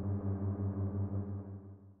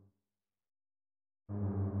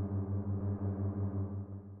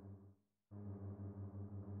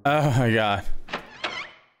 Oh my god.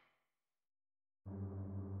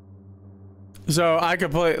 So I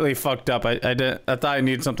completely fucked up. I thought I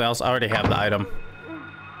needed something else. I already have the item.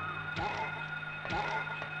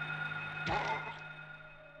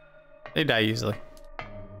 They die easily.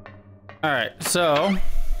 Alright, so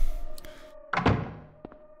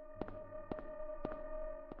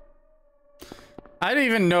I didn't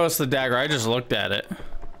even notice the dagger, I just looked at it.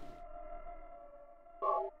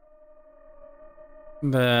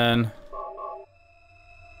 Then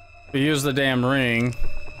we use the damn ring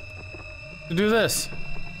to do this.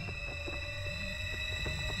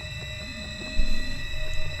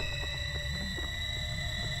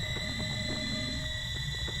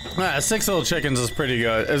 Alright, 6 Little Chickens is pretty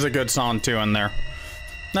good. Is a good song too in there.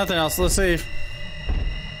 Nothing else. Let's see.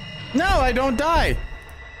 No, I don't die.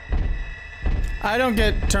 I don't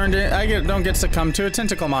get turned in. Don't get succumbed to a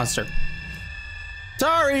tentacle monster.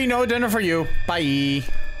 Sorry, no dinner for you. Bye.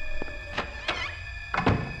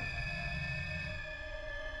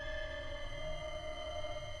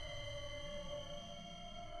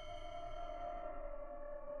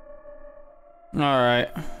 All right.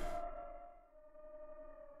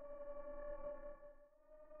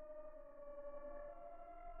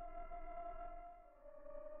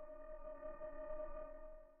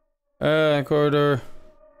 Corridor.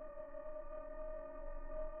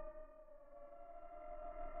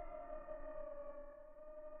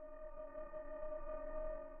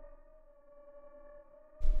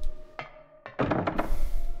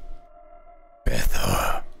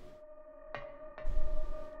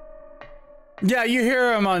 Yeah, you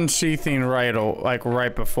hear him unsheathing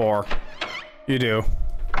right before. You do.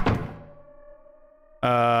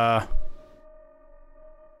 Hi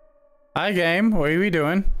game, what are we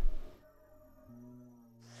doing?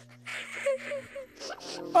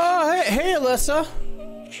 Oh, hey Alyssa.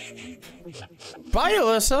 Bye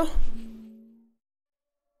Alyssa.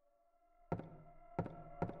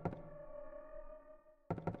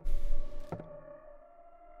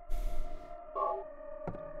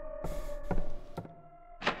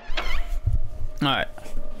 All right.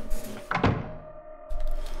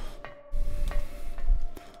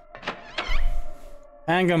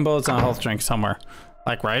 Handgun bullets and a health drink somewhere.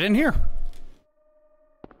 Like right in here.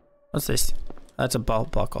 What's this? That's a belt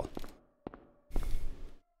buckle.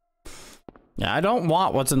 Yeah, I don't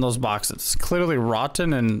want what's in those boxes. It's clearly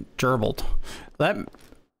rotten and gerbled. That...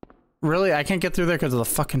 Really? I can't get through there because of the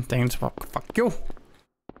fucking things. Fuck you.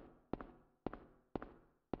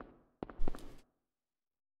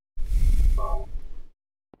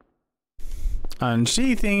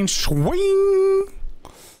 Unsheathing, swing.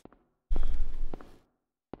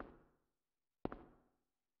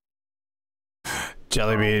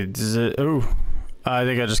 Jelly beads. Ooh, I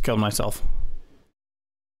think I just killed myself.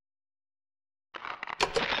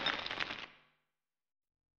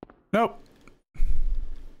 Nope.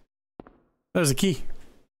 There's a key.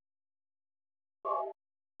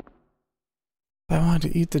 I want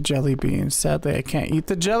to eat the jelly beans. Sadly, I can't eat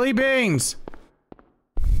the jelly beans.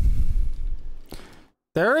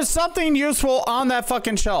 There is something useful on that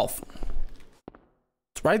fucking shelf.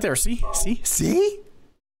 It's right there. See? See? See?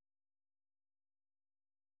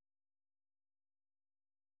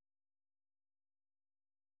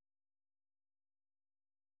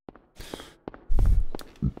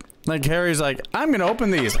 Like Harry's like, I'm gonna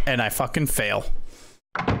open these, and I fucking fail.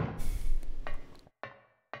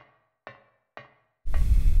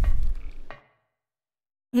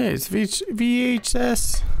 Yeah, it's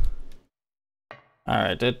VHS.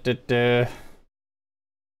 Alright,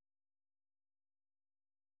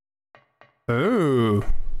 Ooh.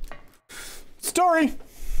 Story.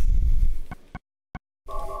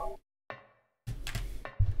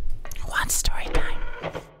 What story time?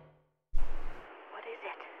 What is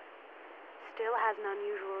it? Still has an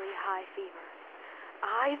unusually high fever.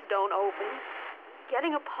 Eyes don't open.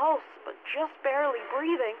 Getting a pulse, but just barely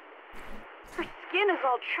breathing. Her skin is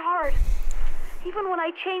all charred. Even when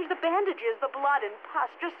I change the bandages, the blood and pus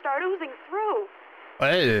just start oozing through.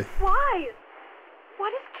 Hey. Why?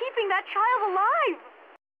 What is keeping that child alive?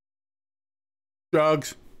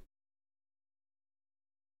 Drugs.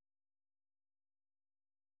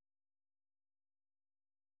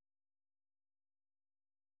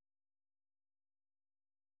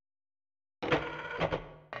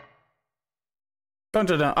 Dun,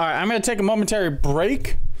 dun, dun. All right, I'm gonna take a momentary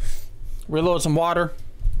break, reload some water,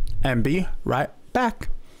 and be right back.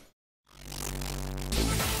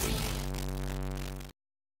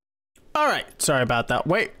 All right, sorry about that.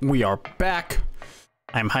 Wait, we are back.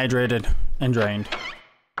 I'm hydrated and drained.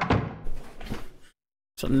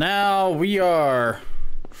 So now we are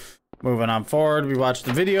moving on forward. We watched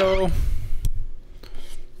the video.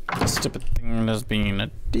 This stupid thing is being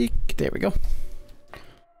a dick. There we go.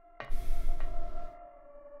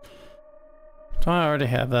 Do I already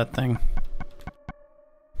have that thing?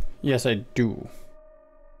 Yes, I do.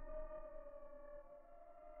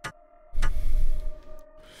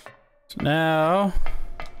 So now,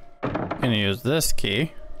 I'm gonna use this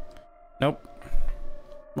key. Nope.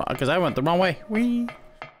 Well, because I went the wrong way. Whee!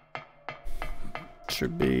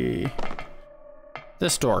 Should be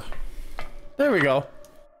this door. There we go.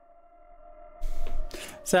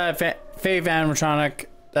 So Fave animatronic.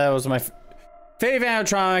 That was my Fave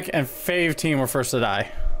animatronic and Fave team were first to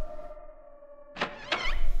die.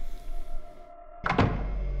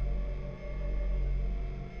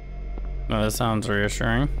 No, that sounds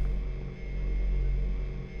reassuring.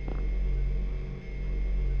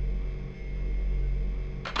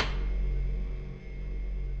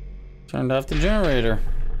 Turned off the generator.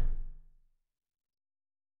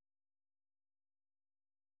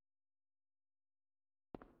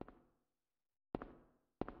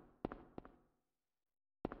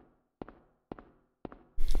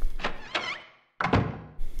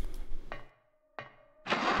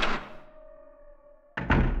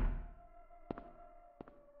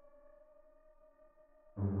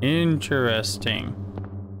 Interesting.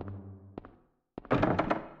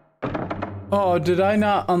 Oh, did I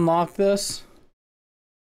not unlock this?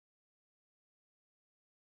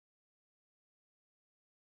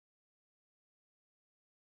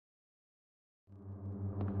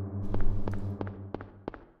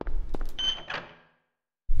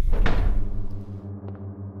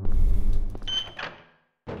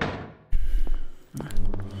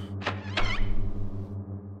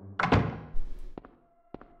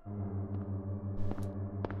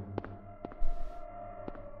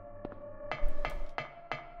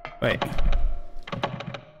 Wait.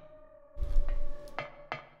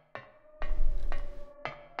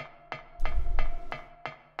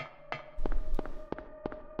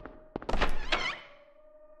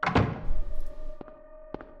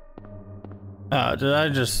 Oh, did I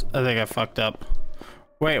just... I think I fucked up.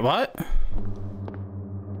 Wait, what?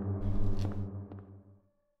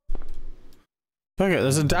 Okay,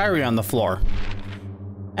 there's a diary on the floor.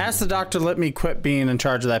 Ask the doctor to let me quit being in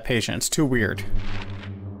charge of that patient. It's too weird.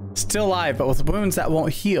 Still alive, but with wounds that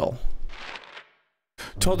won't heal.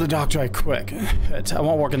 Told the doctor I quit. I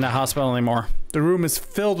won't work in that hospital anymore. The room is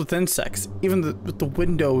filled with insects. Even with the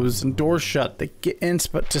windows and doors shut, they get in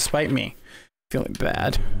to spite me. Feeling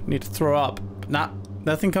bad. Need to throw up.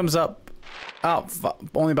 Nothing comes up. Out.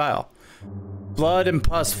 Only bile. Blood and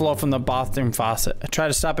pus flow from the bathroom faucet. I try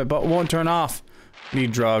to stop it, but it won't turn off.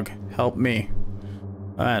 Need drug. Help me.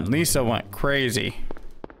 And Lisa went crazy.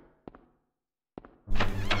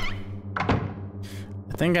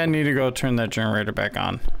 I think I need to go turn that generator back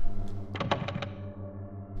on.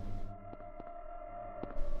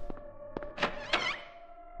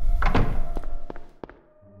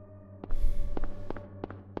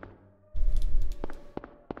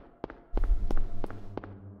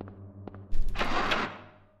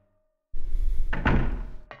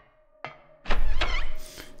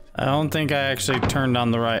 I don't think I actually turned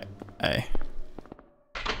on the right. Hey.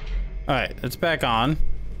 Alright, it's back on.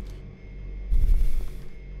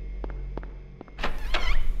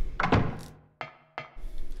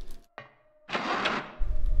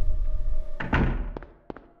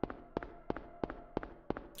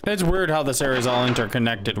 It's weird how this area is all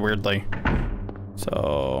interconnected weirdly.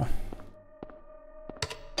 So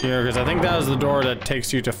here, because I think that was the door that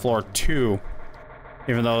takes you to floor 2,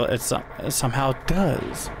 even though it somehow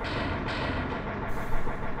does.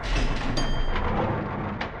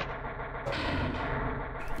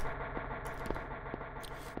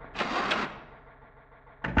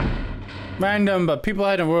 Random, but people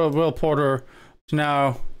had a Will Porter to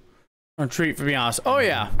now a treat, for being honest. Oh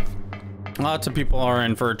yeah, lots of people are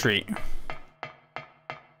in for a treat.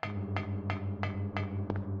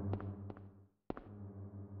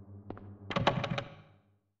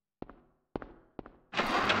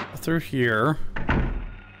 Through here.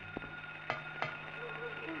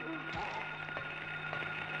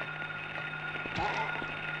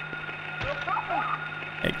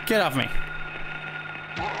 Hey, get off me.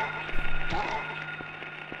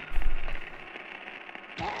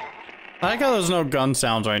 I like how there's no gun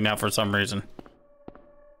sounds right now for some reason.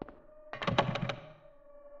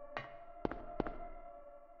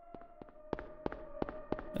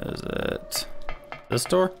 Is it this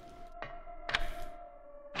door?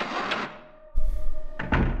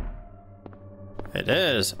 It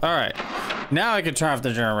is. All right. Now I can turn off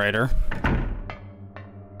the generator.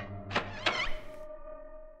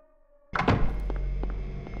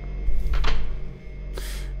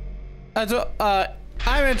 That's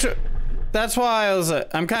why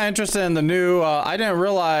I'm kind of interested in the new. I didn't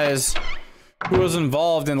realize who was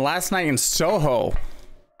involved in Last Night in Soho.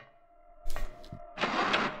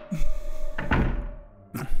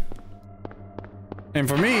 And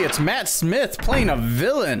for me, it's Matt Smith playing a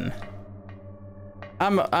villain.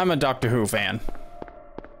 I'm a Doctor Who fan.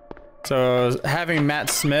 So having Matt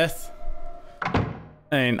Smith,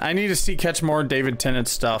 I need to catch more David Tennant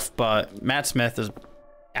stuff, but Matt Smith is,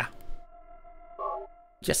 yeah.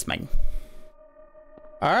 Yes, man.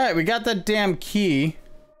 All right, we got that damn key.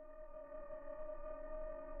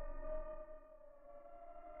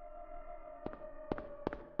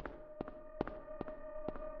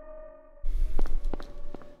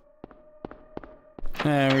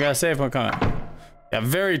 And we got a save one coming. Yeah,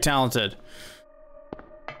 very talented.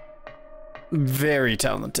 Very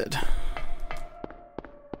talented.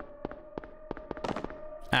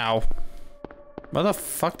 Ow. What the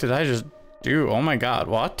fuck did I just do? Oh my god,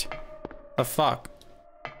 what? The fuck?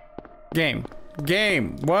 Game.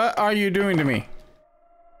 Game, what are you doing to me?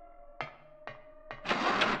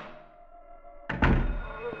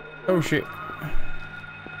 Oh shit.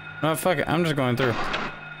 Oh fuck it, I'm just going through.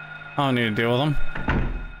 I don't need to deal with them.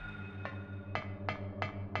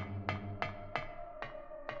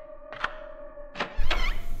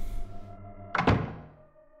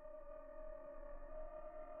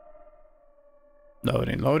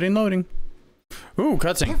 Loading, loading, loading. Ooh,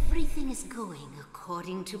 cutscene. Everything is going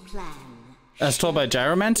according to plan. As told by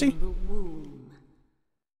Gyromancy?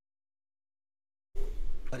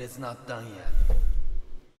 But it's not done yet.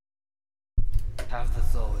 Half the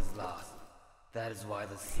soul is lost. That is why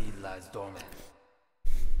the seed lies dormant.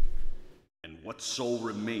 And what soul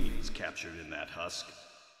remains captured in that husk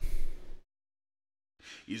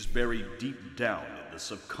is buried deep down in the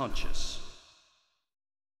subconscious.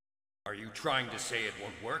 Are you trying to say it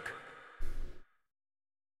won't work?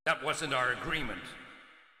 That wasn't our agreement.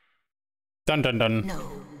 Dun dun dun.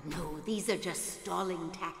 No, no, these are just stalling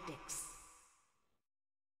tactics.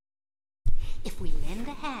 If we lend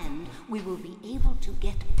a hand, we will be able to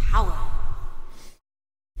get power.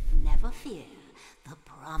 Never fear, the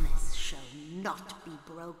promise shall not be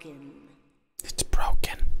broken. It's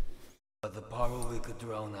broken. But the power we could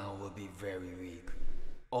draw now will be very weak.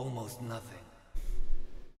 Almost nothing.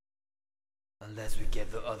 Unless we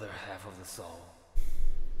get the other half of the soul.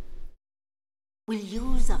 We'll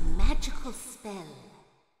use a magical spell.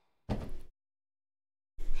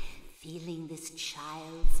 Feeling this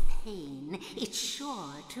child's pain, it's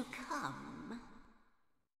sure to come.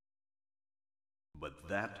 But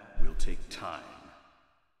that will take time.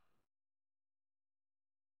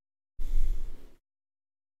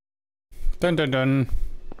 Dun dun dun.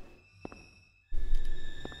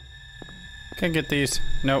 Can't get these.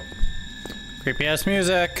 Nope. Creepy ass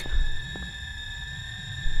music.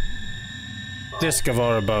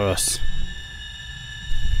 Discoverabos.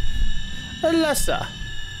 Alessa.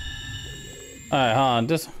 Alright, hold on.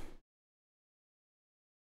 This.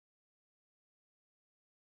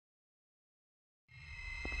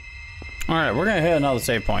 Alright, we're gonna hit another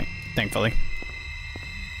save point, thankfully.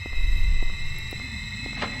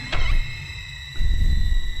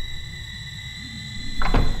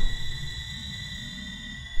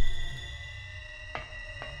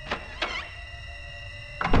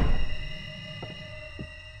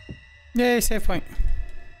 Yay, save point.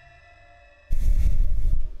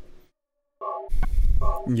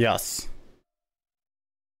 Yes.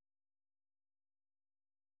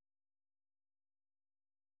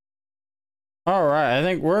 Alright, I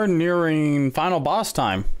think we're nearing final boss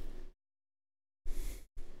time.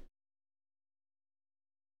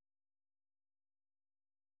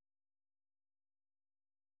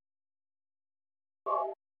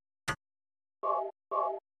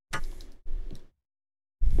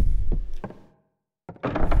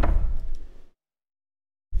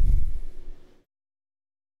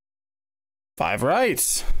 Five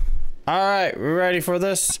rights. Alright, we ready for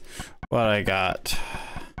this? What I got?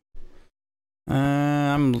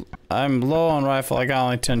 I'm low on rifle. I got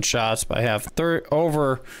only 10 shots, but I have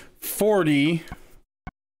over 40,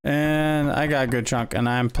 and I got a good chunk, and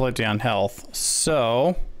I'm plenty on health.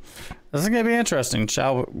 So this is gonna be interesting.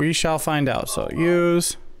 We shall find out. So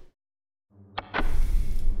use.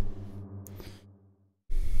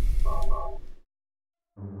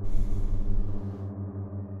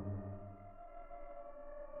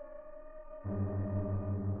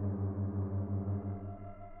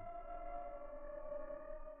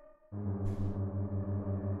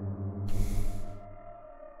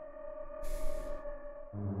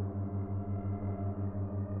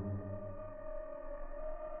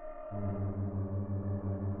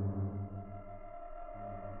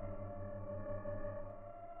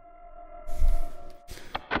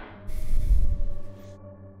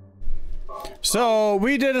 So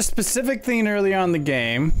we did a specific thing early on in the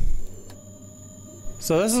game.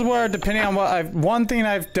 So this is where, depending on one thing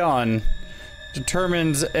I've done,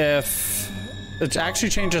 determines if it actually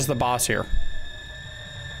changes the boss here.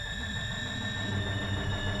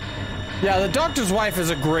 Yeah, The Doctor's Wife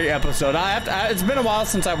is a great episode. It's been a while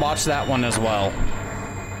since I watched that one as well.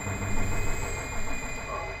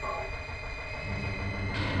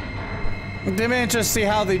 They may just see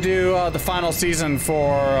how they do the final season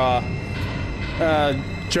for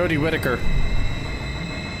Jodie Whittaker,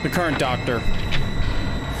 the current Doctor.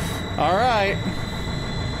 All right.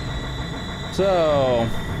 So.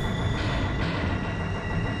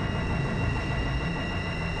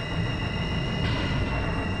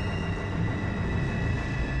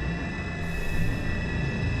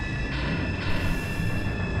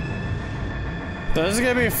 This is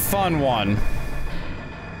gonna be a fun one.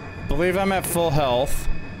 Believe I'm at full health.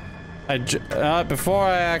 Before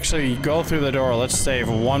I actually go through the door, let's save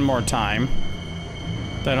one more time.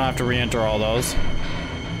 Then I don't have to re-enter all those.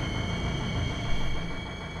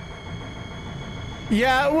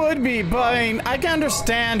 Yeah, it would be, but I mean, I can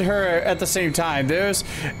understand her at the same time.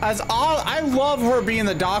 I love her being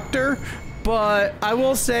the Doctor, but I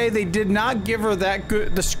will say they did not give her that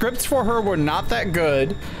good. The scripts for her were not that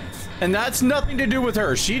good, and that's nothing to do with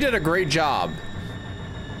her. She did a great job.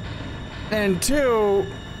 And two,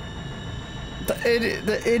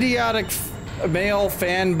 the idiotic male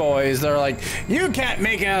fanboys that are like, you can't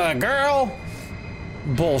make it a girl.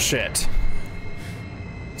 Bullshit.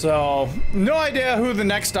 So, no idea who the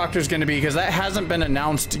next Doctor's gonna be, because that hasn't been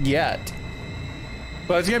announced yet.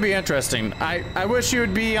 But it's gonna be interesting. I wish she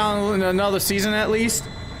would be on another season at least.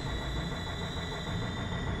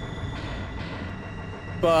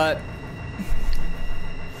 But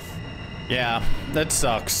yeah, that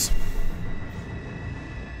sucks.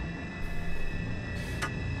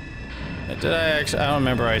 Did I actually? I don't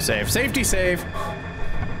remember I saved. Safety save.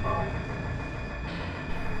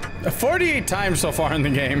 48 times so far in the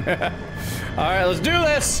game. All right, let's do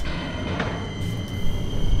this.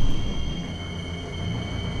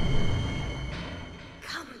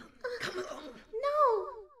 Come along. No.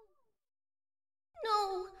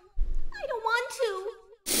 No. I don't want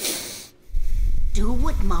to. Do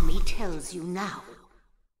what Mommy tells you now.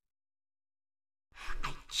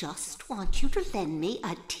 I just want you to lend me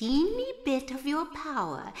a teeny bit of your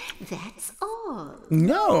power. That's all.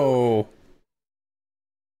 No.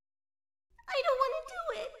 I don't want to do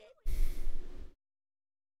it.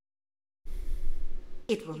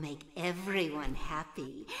 It will make everyone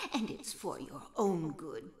happy, and it's for your own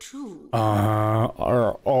good, too.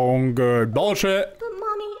 Our own good. Bullshit. But,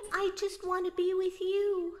 Mommy, I just want to be with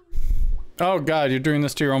you. Oh, God, you're doing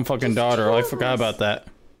this to your own fucking daughter. I forgot about that.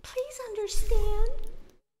 Please understand.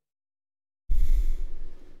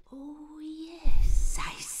 Oh, yes,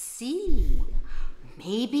 I see.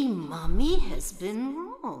 Maybe Mommy has been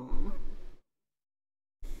wrong.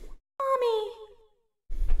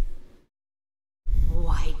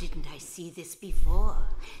 didn't I see this before?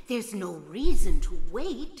 There's no reason to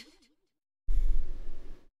wait.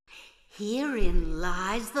 Herein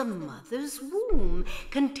lies the mother's womb,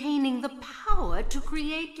 containing the power to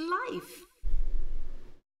create life.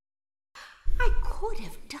 I could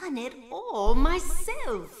have done it all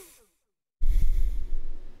myself.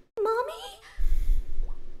 Mommy?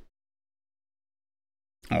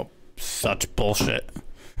 Oh, such bullshit.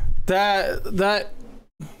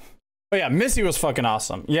 Oh yeah, Missy was fucking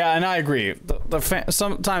awesome. Yeah, and I agree.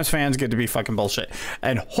 Sometimes fans get to be fucking bullshit.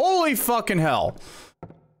 And holy fucking hell.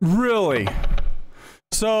 Really?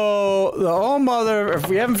 So, the own mother, if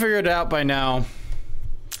we haven't figured it out by now,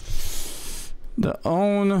 the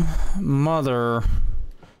own mother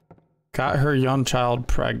got her young child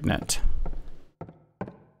pregnant.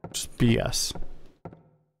 Just BS.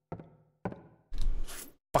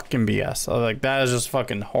 Fucking BS. I was like, that is just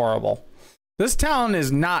fucking horrible. This town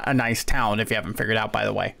is not a nice town, if you haven't figured out, by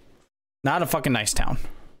the way. Not a fucking nice town.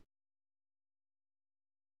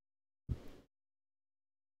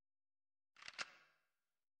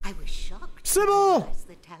 I was shocked Sybil! to realize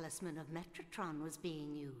the talisman of Metatron was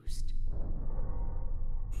being used.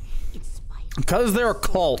 In spite of Because they're a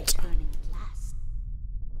cult. turning glass.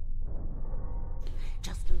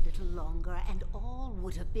 Just a little longer and all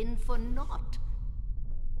would have been for naught.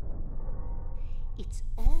 It's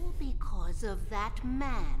all because of that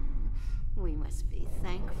man. We must be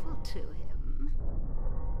thankful to him.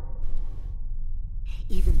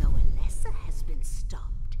 Even though Alessa has been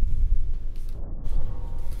stopped,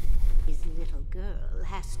 his little girl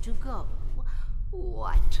has to go.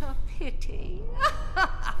 What a pity.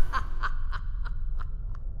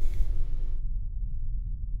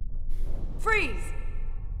 Freeze!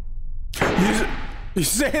 You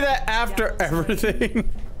say that after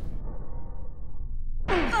everything?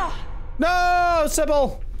 No,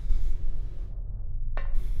 Sybil!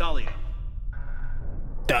 Dahlia.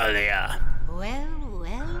 Dahlia. Well, well,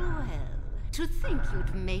 well. To think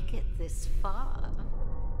you'd make it this far.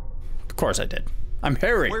 Of course I did. I'm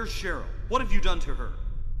Harry. Where's Cheryl? What have you done to her?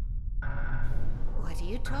 What are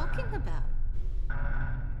you talking about?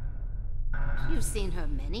 You've seen her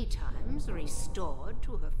many times, restored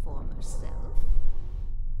to her former self.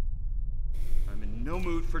 I'm in no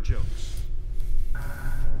mood for jokes.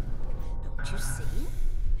 Don't you see?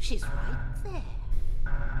 She's right there.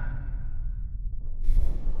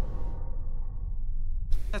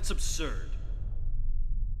 That's absurd.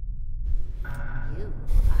 You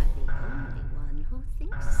are the only one who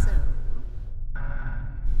thinks so.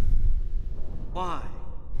 Why?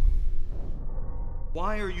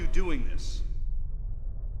 Why are you doing this?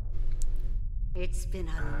 It's been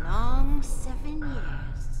a long 7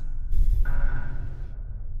 years.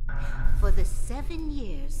 For the 7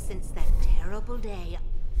 years since that terrible day,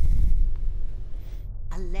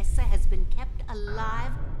 Alessa has been kept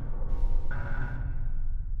alive,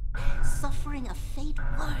 suffering a fate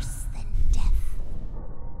worse than death.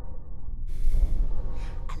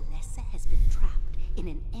 Alessa has been trapped in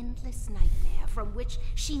an endless nightmare from which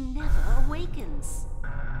she never awakens.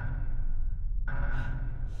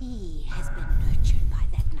 He has been nurtured by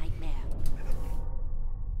that nightmare,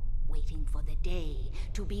 waiting for the day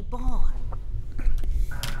to be born.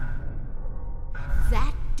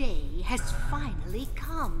 That day has finally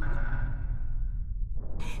come.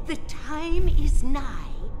 The time is nigh.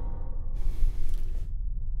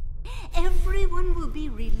 Everyone will be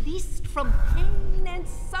released from pain and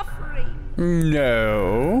suffering.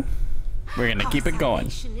 No. We're gonna keep it going.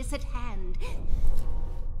 Salvation is at hand.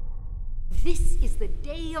 This is the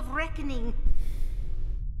day of reckoning,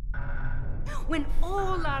 when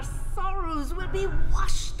all our sorrows will be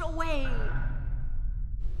washed away.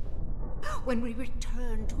 When we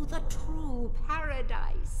return to the true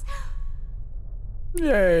paradise.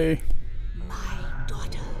 Yay. My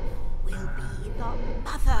daughter will be the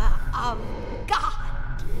mother of God.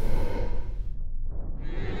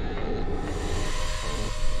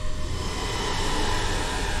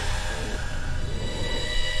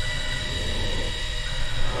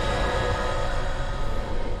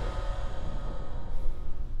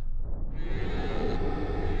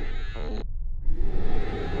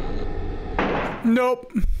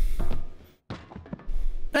 Nope.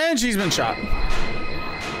 And she's been shot.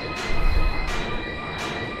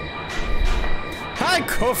 Hi,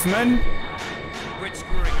 Kaufman. Quit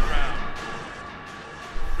screwing around.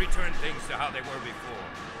 Return things to how they were before.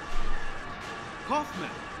 Kaufman!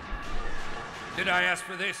 Did I ask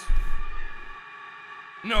for this?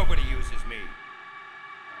 Nobody uses me.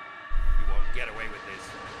 You won't get away with this.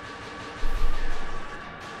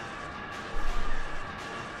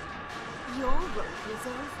 Your work is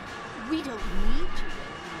over. We don't need you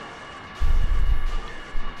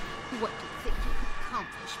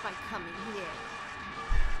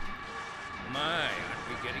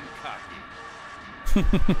Bet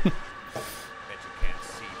you can't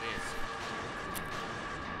see this.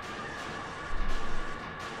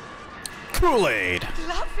 Kool-Aid.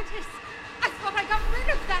 Love it is. I thought I got rid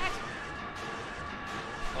of that.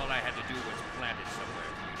 All I had to do was plant it somewhere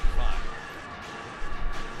for you to find.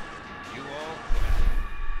 You all, well,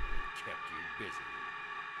 kept you busy.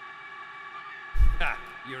 Ha!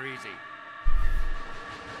 You're easy.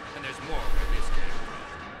 And there's more where this came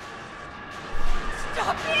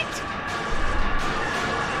Stop it!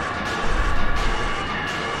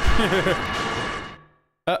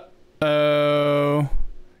 Uh-oh.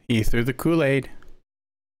 He threw the Kool-Aid.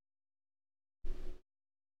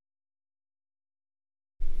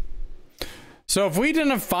 So if we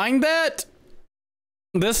didn't find that,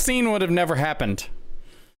 this scene would have never happened.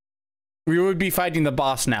 We would be fighting the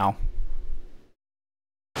boss now.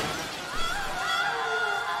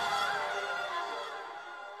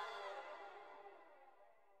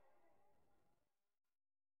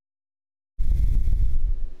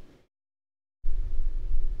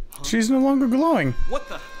 She's no longer glowing. What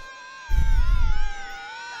the?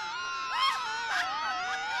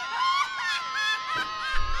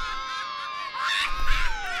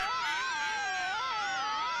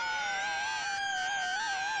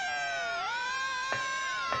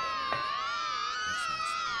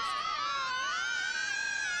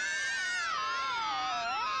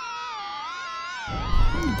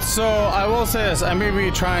 So I will say this, I may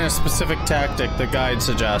be trying a specific tactic the guide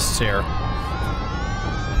suggests here.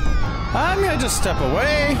 I'm gonna just step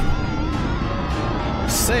away.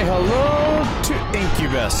 Say hello to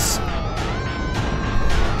Incubus.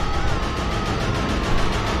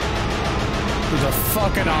 The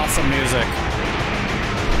fucking awesome music.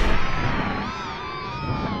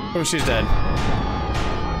 Oh, she's dead.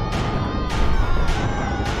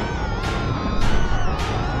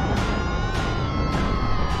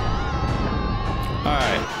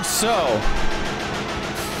 Alright, so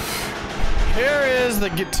here is the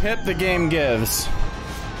tip the game gives.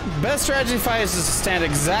 Best strategy fight is to stand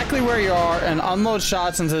exactly where you are and unload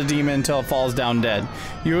shots into the demon until it falls down dead.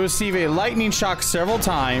 You will receive a lightning shock several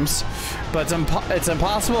times, but it's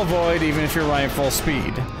impossible to avoid even if you're running full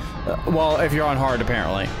speed. Well, if you're on hard,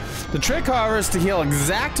 apparently. The trick, however, is to heal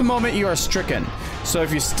exact the moment you are stricken. So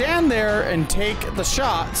if you stand there and take the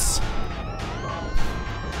shots...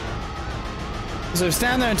 So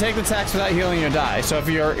stand there and take the attacks without healing, you die. So if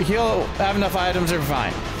you have enough items, you're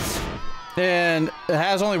fine. And it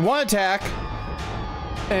has only one attack.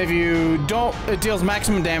 And if you don't, it deals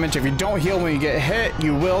maximum damage. If you don't heal when you get hit,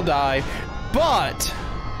 you will die. But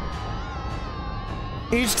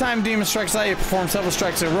each time demon strikes out, you perform several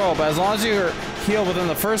strikes in a row. But as long as you heal within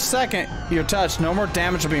the first second you're touched, no more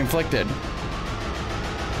damage will be inflicted.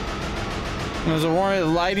 There's a warning that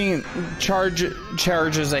lightning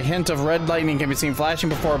charges a hint of red lightning can be seen flashing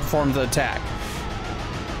before it performs the attack.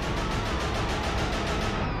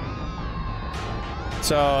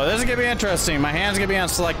 So this is gonna be interesting. My hand's gonna be on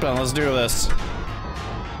select button. Let's do this.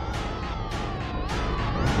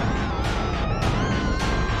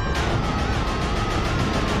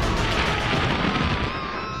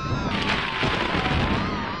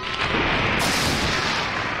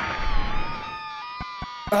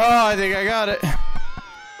 Oh, I think I got it.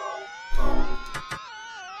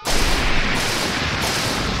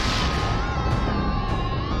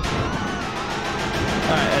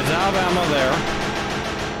 Alright, it's out of ammo there.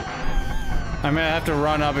 I'm gonna have to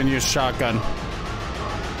run up and use shotgun.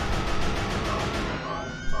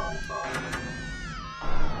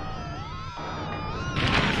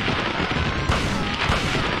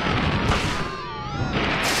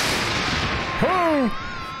 Whoo!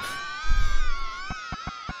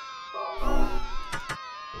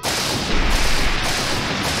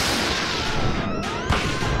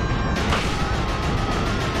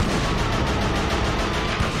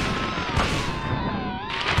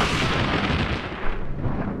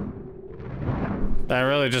 Did I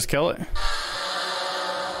really just kill it?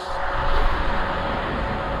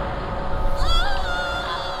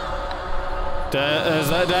 Did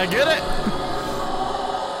I get it?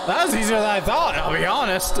 That was easier than I thought, I'll be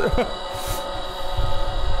honest.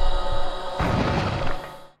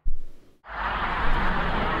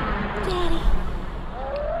 Daddy.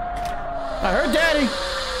 I heard Daddy.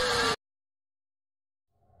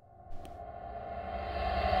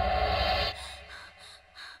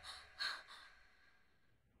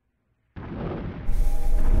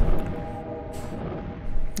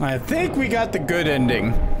 I think we got the good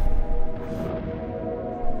ending.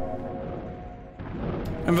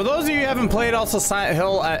 And for those of you who haven't played also Silent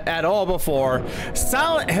Hill at all before,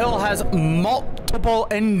 Silent Hill has multiple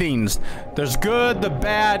endings. There's good, the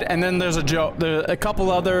bad, and then there's a joke. There's a couple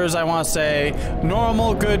others, I want to say.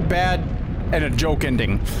 Normal, good, bad, and a joke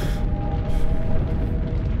ending.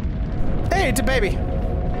 Hey, it's a baby.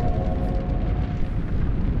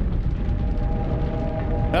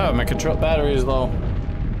 Oh, my control battery is low.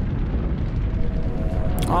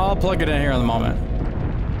 I'll plug it in here in a moment.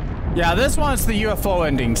 Yeah, this one's the UFO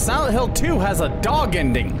ending. Silent Hill 2 has a dog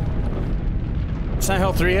ending. Silent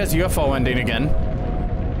Hill 3 has UFO ending again.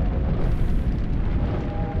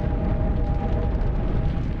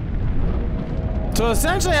 So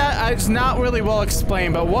essentially, it's not really well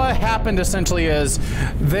explained, but what happened essentially is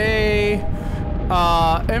they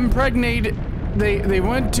impregnated. They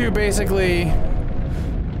went to basically,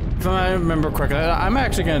 if I remember correctly, I'm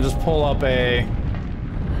actually gonna just pull up a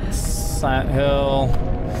Silent Hill.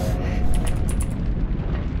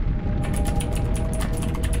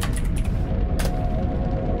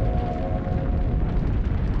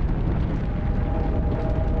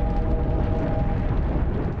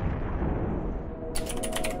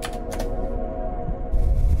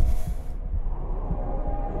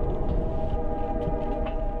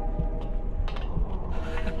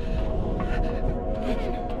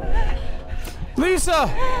 Lisa!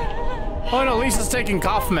 Oh no, Lisa's taking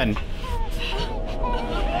Kaufman.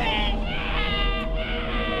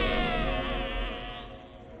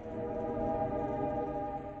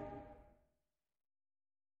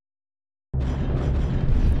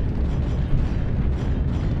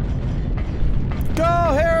 Go,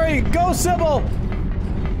 Harry! Go, Sybil!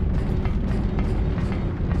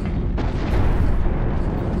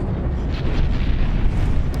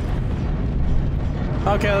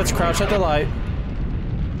 Okay, let's crouch at the light.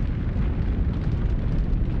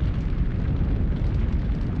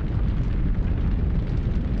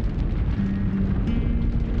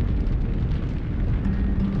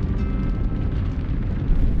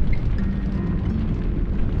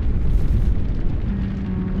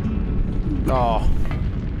 Oh.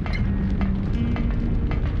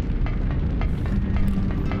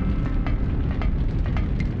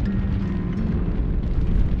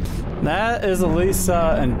 That is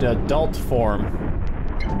Elisa in adult form.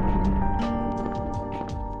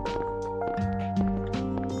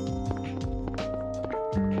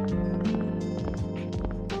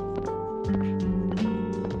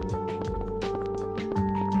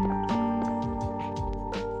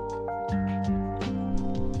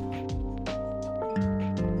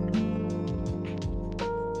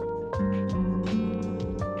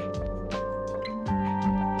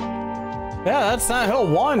 Yeah, that's Silent Hill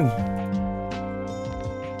 1.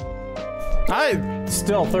 I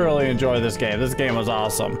still thoroughly enjoy this game. This game was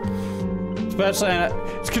awesome. Especially,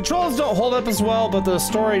 its controls don't hold up as well, but the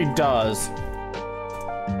story does.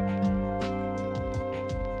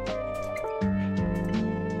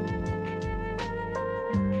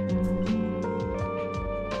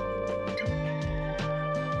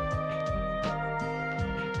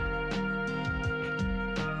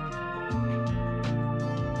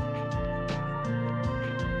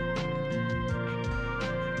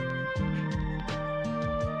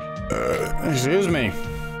 Excuse me.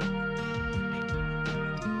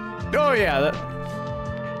 Oh yeah,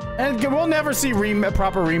 and we'll never see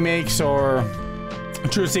proper remakes or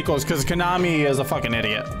true sequels because Konami is a fucking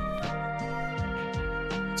idiot.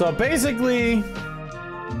 So basically,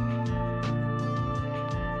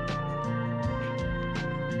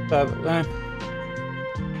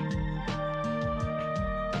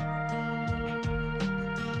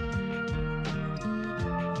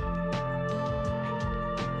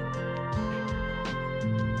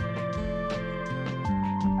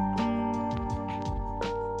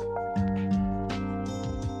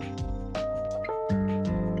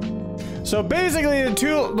 So basically,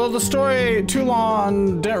 the story too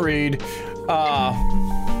long didn't read.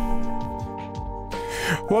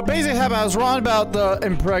 What basically happened, I was wrong about the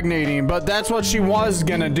impregnating, but that's what she was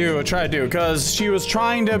gonna do, try to do, because she was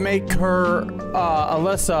trying to make her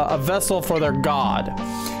Alyssa a vessel for their god,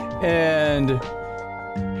 and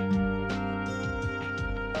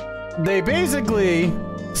they basically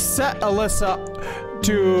set Alyssa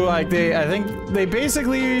to like I think they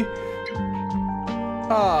basically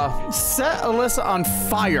set Alyssa on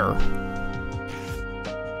fire,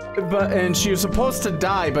 and she was supposed to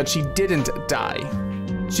die, but she didn't die.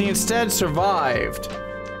 She instead survived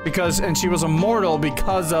and she was immortal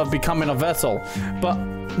because of becoming a vessel. But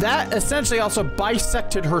that essentially also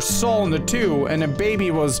bisected her soul into two, and a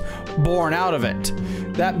baby was born out of it.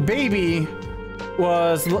 That baby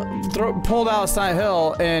was pulled out of Silent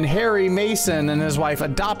Hill, and Harry Mason and his wife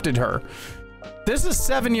adopted her. This is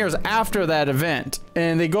 7 years after that event,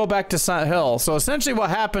 and they go back to Silent Hill. So essentially what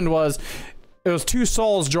happened was, it was two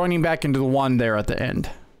souls joining back into the one there at the end.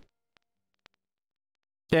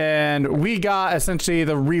 And we got essentially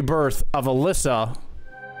the rebirth of Alyssa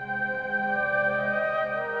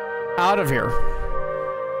out of here.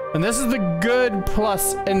 And this is the good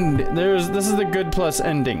plus end. This is the good plus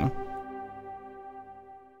ending.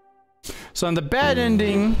 So in the bad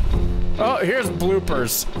ending, oh, here's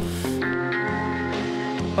bloopers.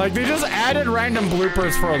 Like, they just added random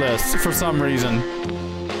bloopers for this for some reason.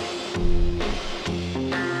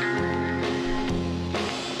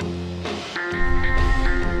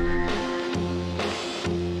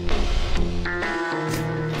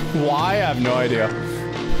 Why? I have no idea.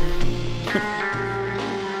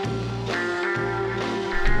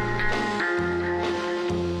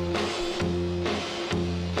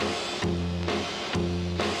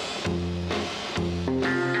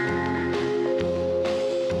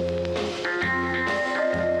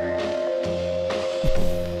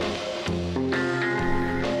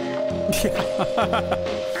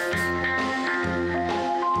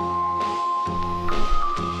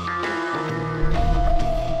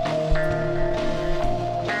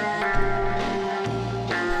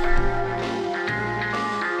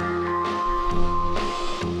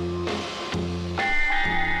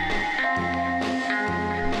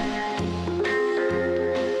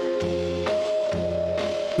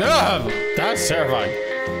 Ugh, that's terrifying.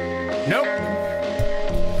 Nope.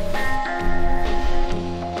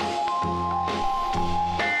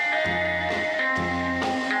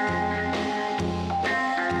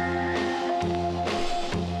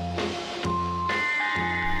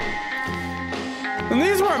 And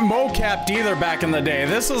these weren't mocapped either back in the day.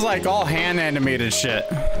 This was like all hand animated shit.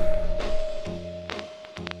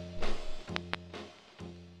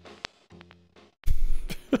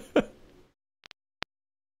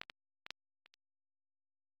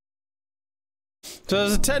 So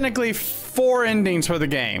there's technically 4 endings for the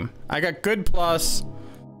game. I got good plus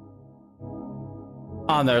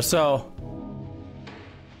on there, so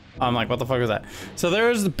I'm like, what the fuck is that? So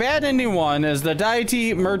there's the bad ending one is the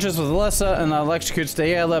deity merges with Alyssa and electrocutes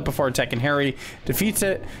Diana before attacking Harry, defeats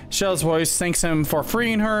it. Shell's voice thanks him for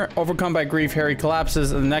freeing her. Overcome by grief, Harry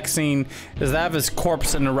collapses, and the next scene is that of his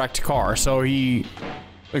corpse in a wrecked car. So he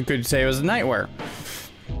could say it was a nightmare.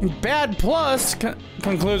 Bad plus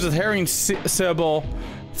concludes with Harry and Sybil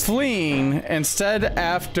fleeing instead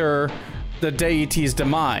after the deity's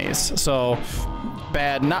demise. So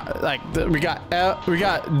bad, not like we got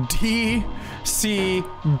D, C,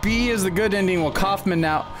 B is the good ending. While Kaufman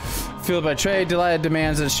now feel betrayed, Delilah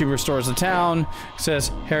demands that she restores the town.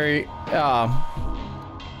 Says Harry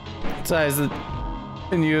says that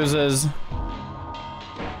and uses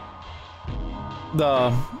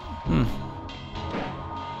the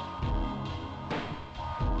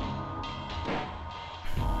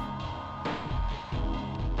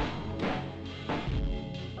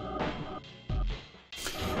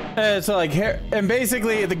so like, and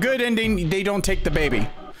basically the good ending, they don't take the baby.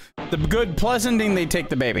 The good plus ending, they take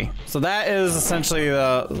the baby. So that is essentially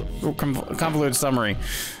the convoluted summary.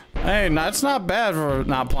 Hey, that's not bad for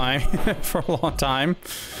not playing for a long time.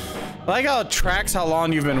 I like how it tracks how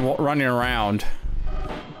long you've been running around.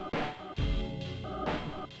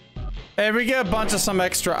 And we get a bunch of some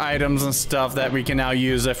extra items and stuff that we can now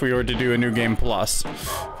use if we were to do a new game plus.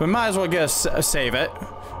 We might as well get save it.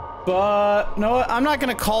 But no, I'm not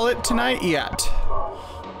gonna call it tonight yet.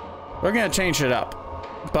 We're gonna change it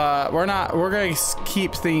up, but we're gonna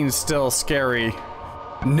keep things still scary.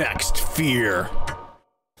 Next, fear.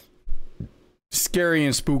 Scary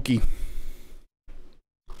and spooky.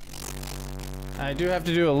 I do have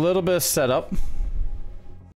to do a little bit of setup.